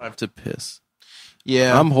have to piss.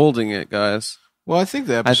 Yeah. I'm holding it, guys. Well, I think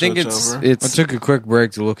the I episode's think it's over. I it's. took a quick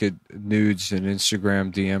break to look at nudes and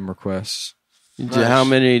Instagram DM requests. How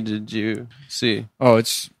many did you see? Oh,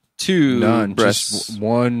 it's 2 none. breasts. Just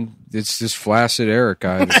one. It's this Flaccid Eric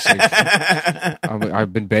guy. That's like,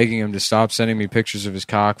 I've been begging him to stop sending me pictures of his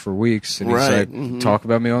cock for weeks, and he's Right. like, "Talk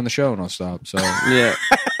about me on the show, and I'll stop." So, Yeah.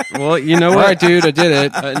 Well, you know all what? right, dude, I did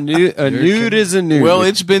it. A nude is a nude. Well,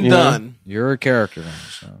 it's been You know? done. You're a character now.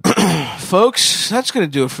 So. Folks, that's going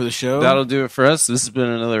to do it for the show. That'll do it for us. This has been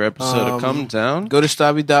another episode of Come Down. Go to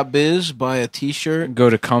stabby.biz, buy a t-shirt. Go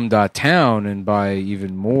to cum.town and buy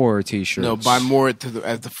even more T-shirts. No, buy more at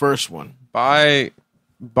the first one. Buy it.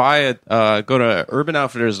 Go to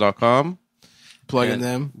urbanoutfitters.com. Plug in and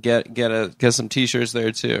them. Get some t-shirts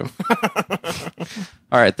there too.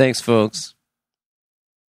 All right. Thanks, folks.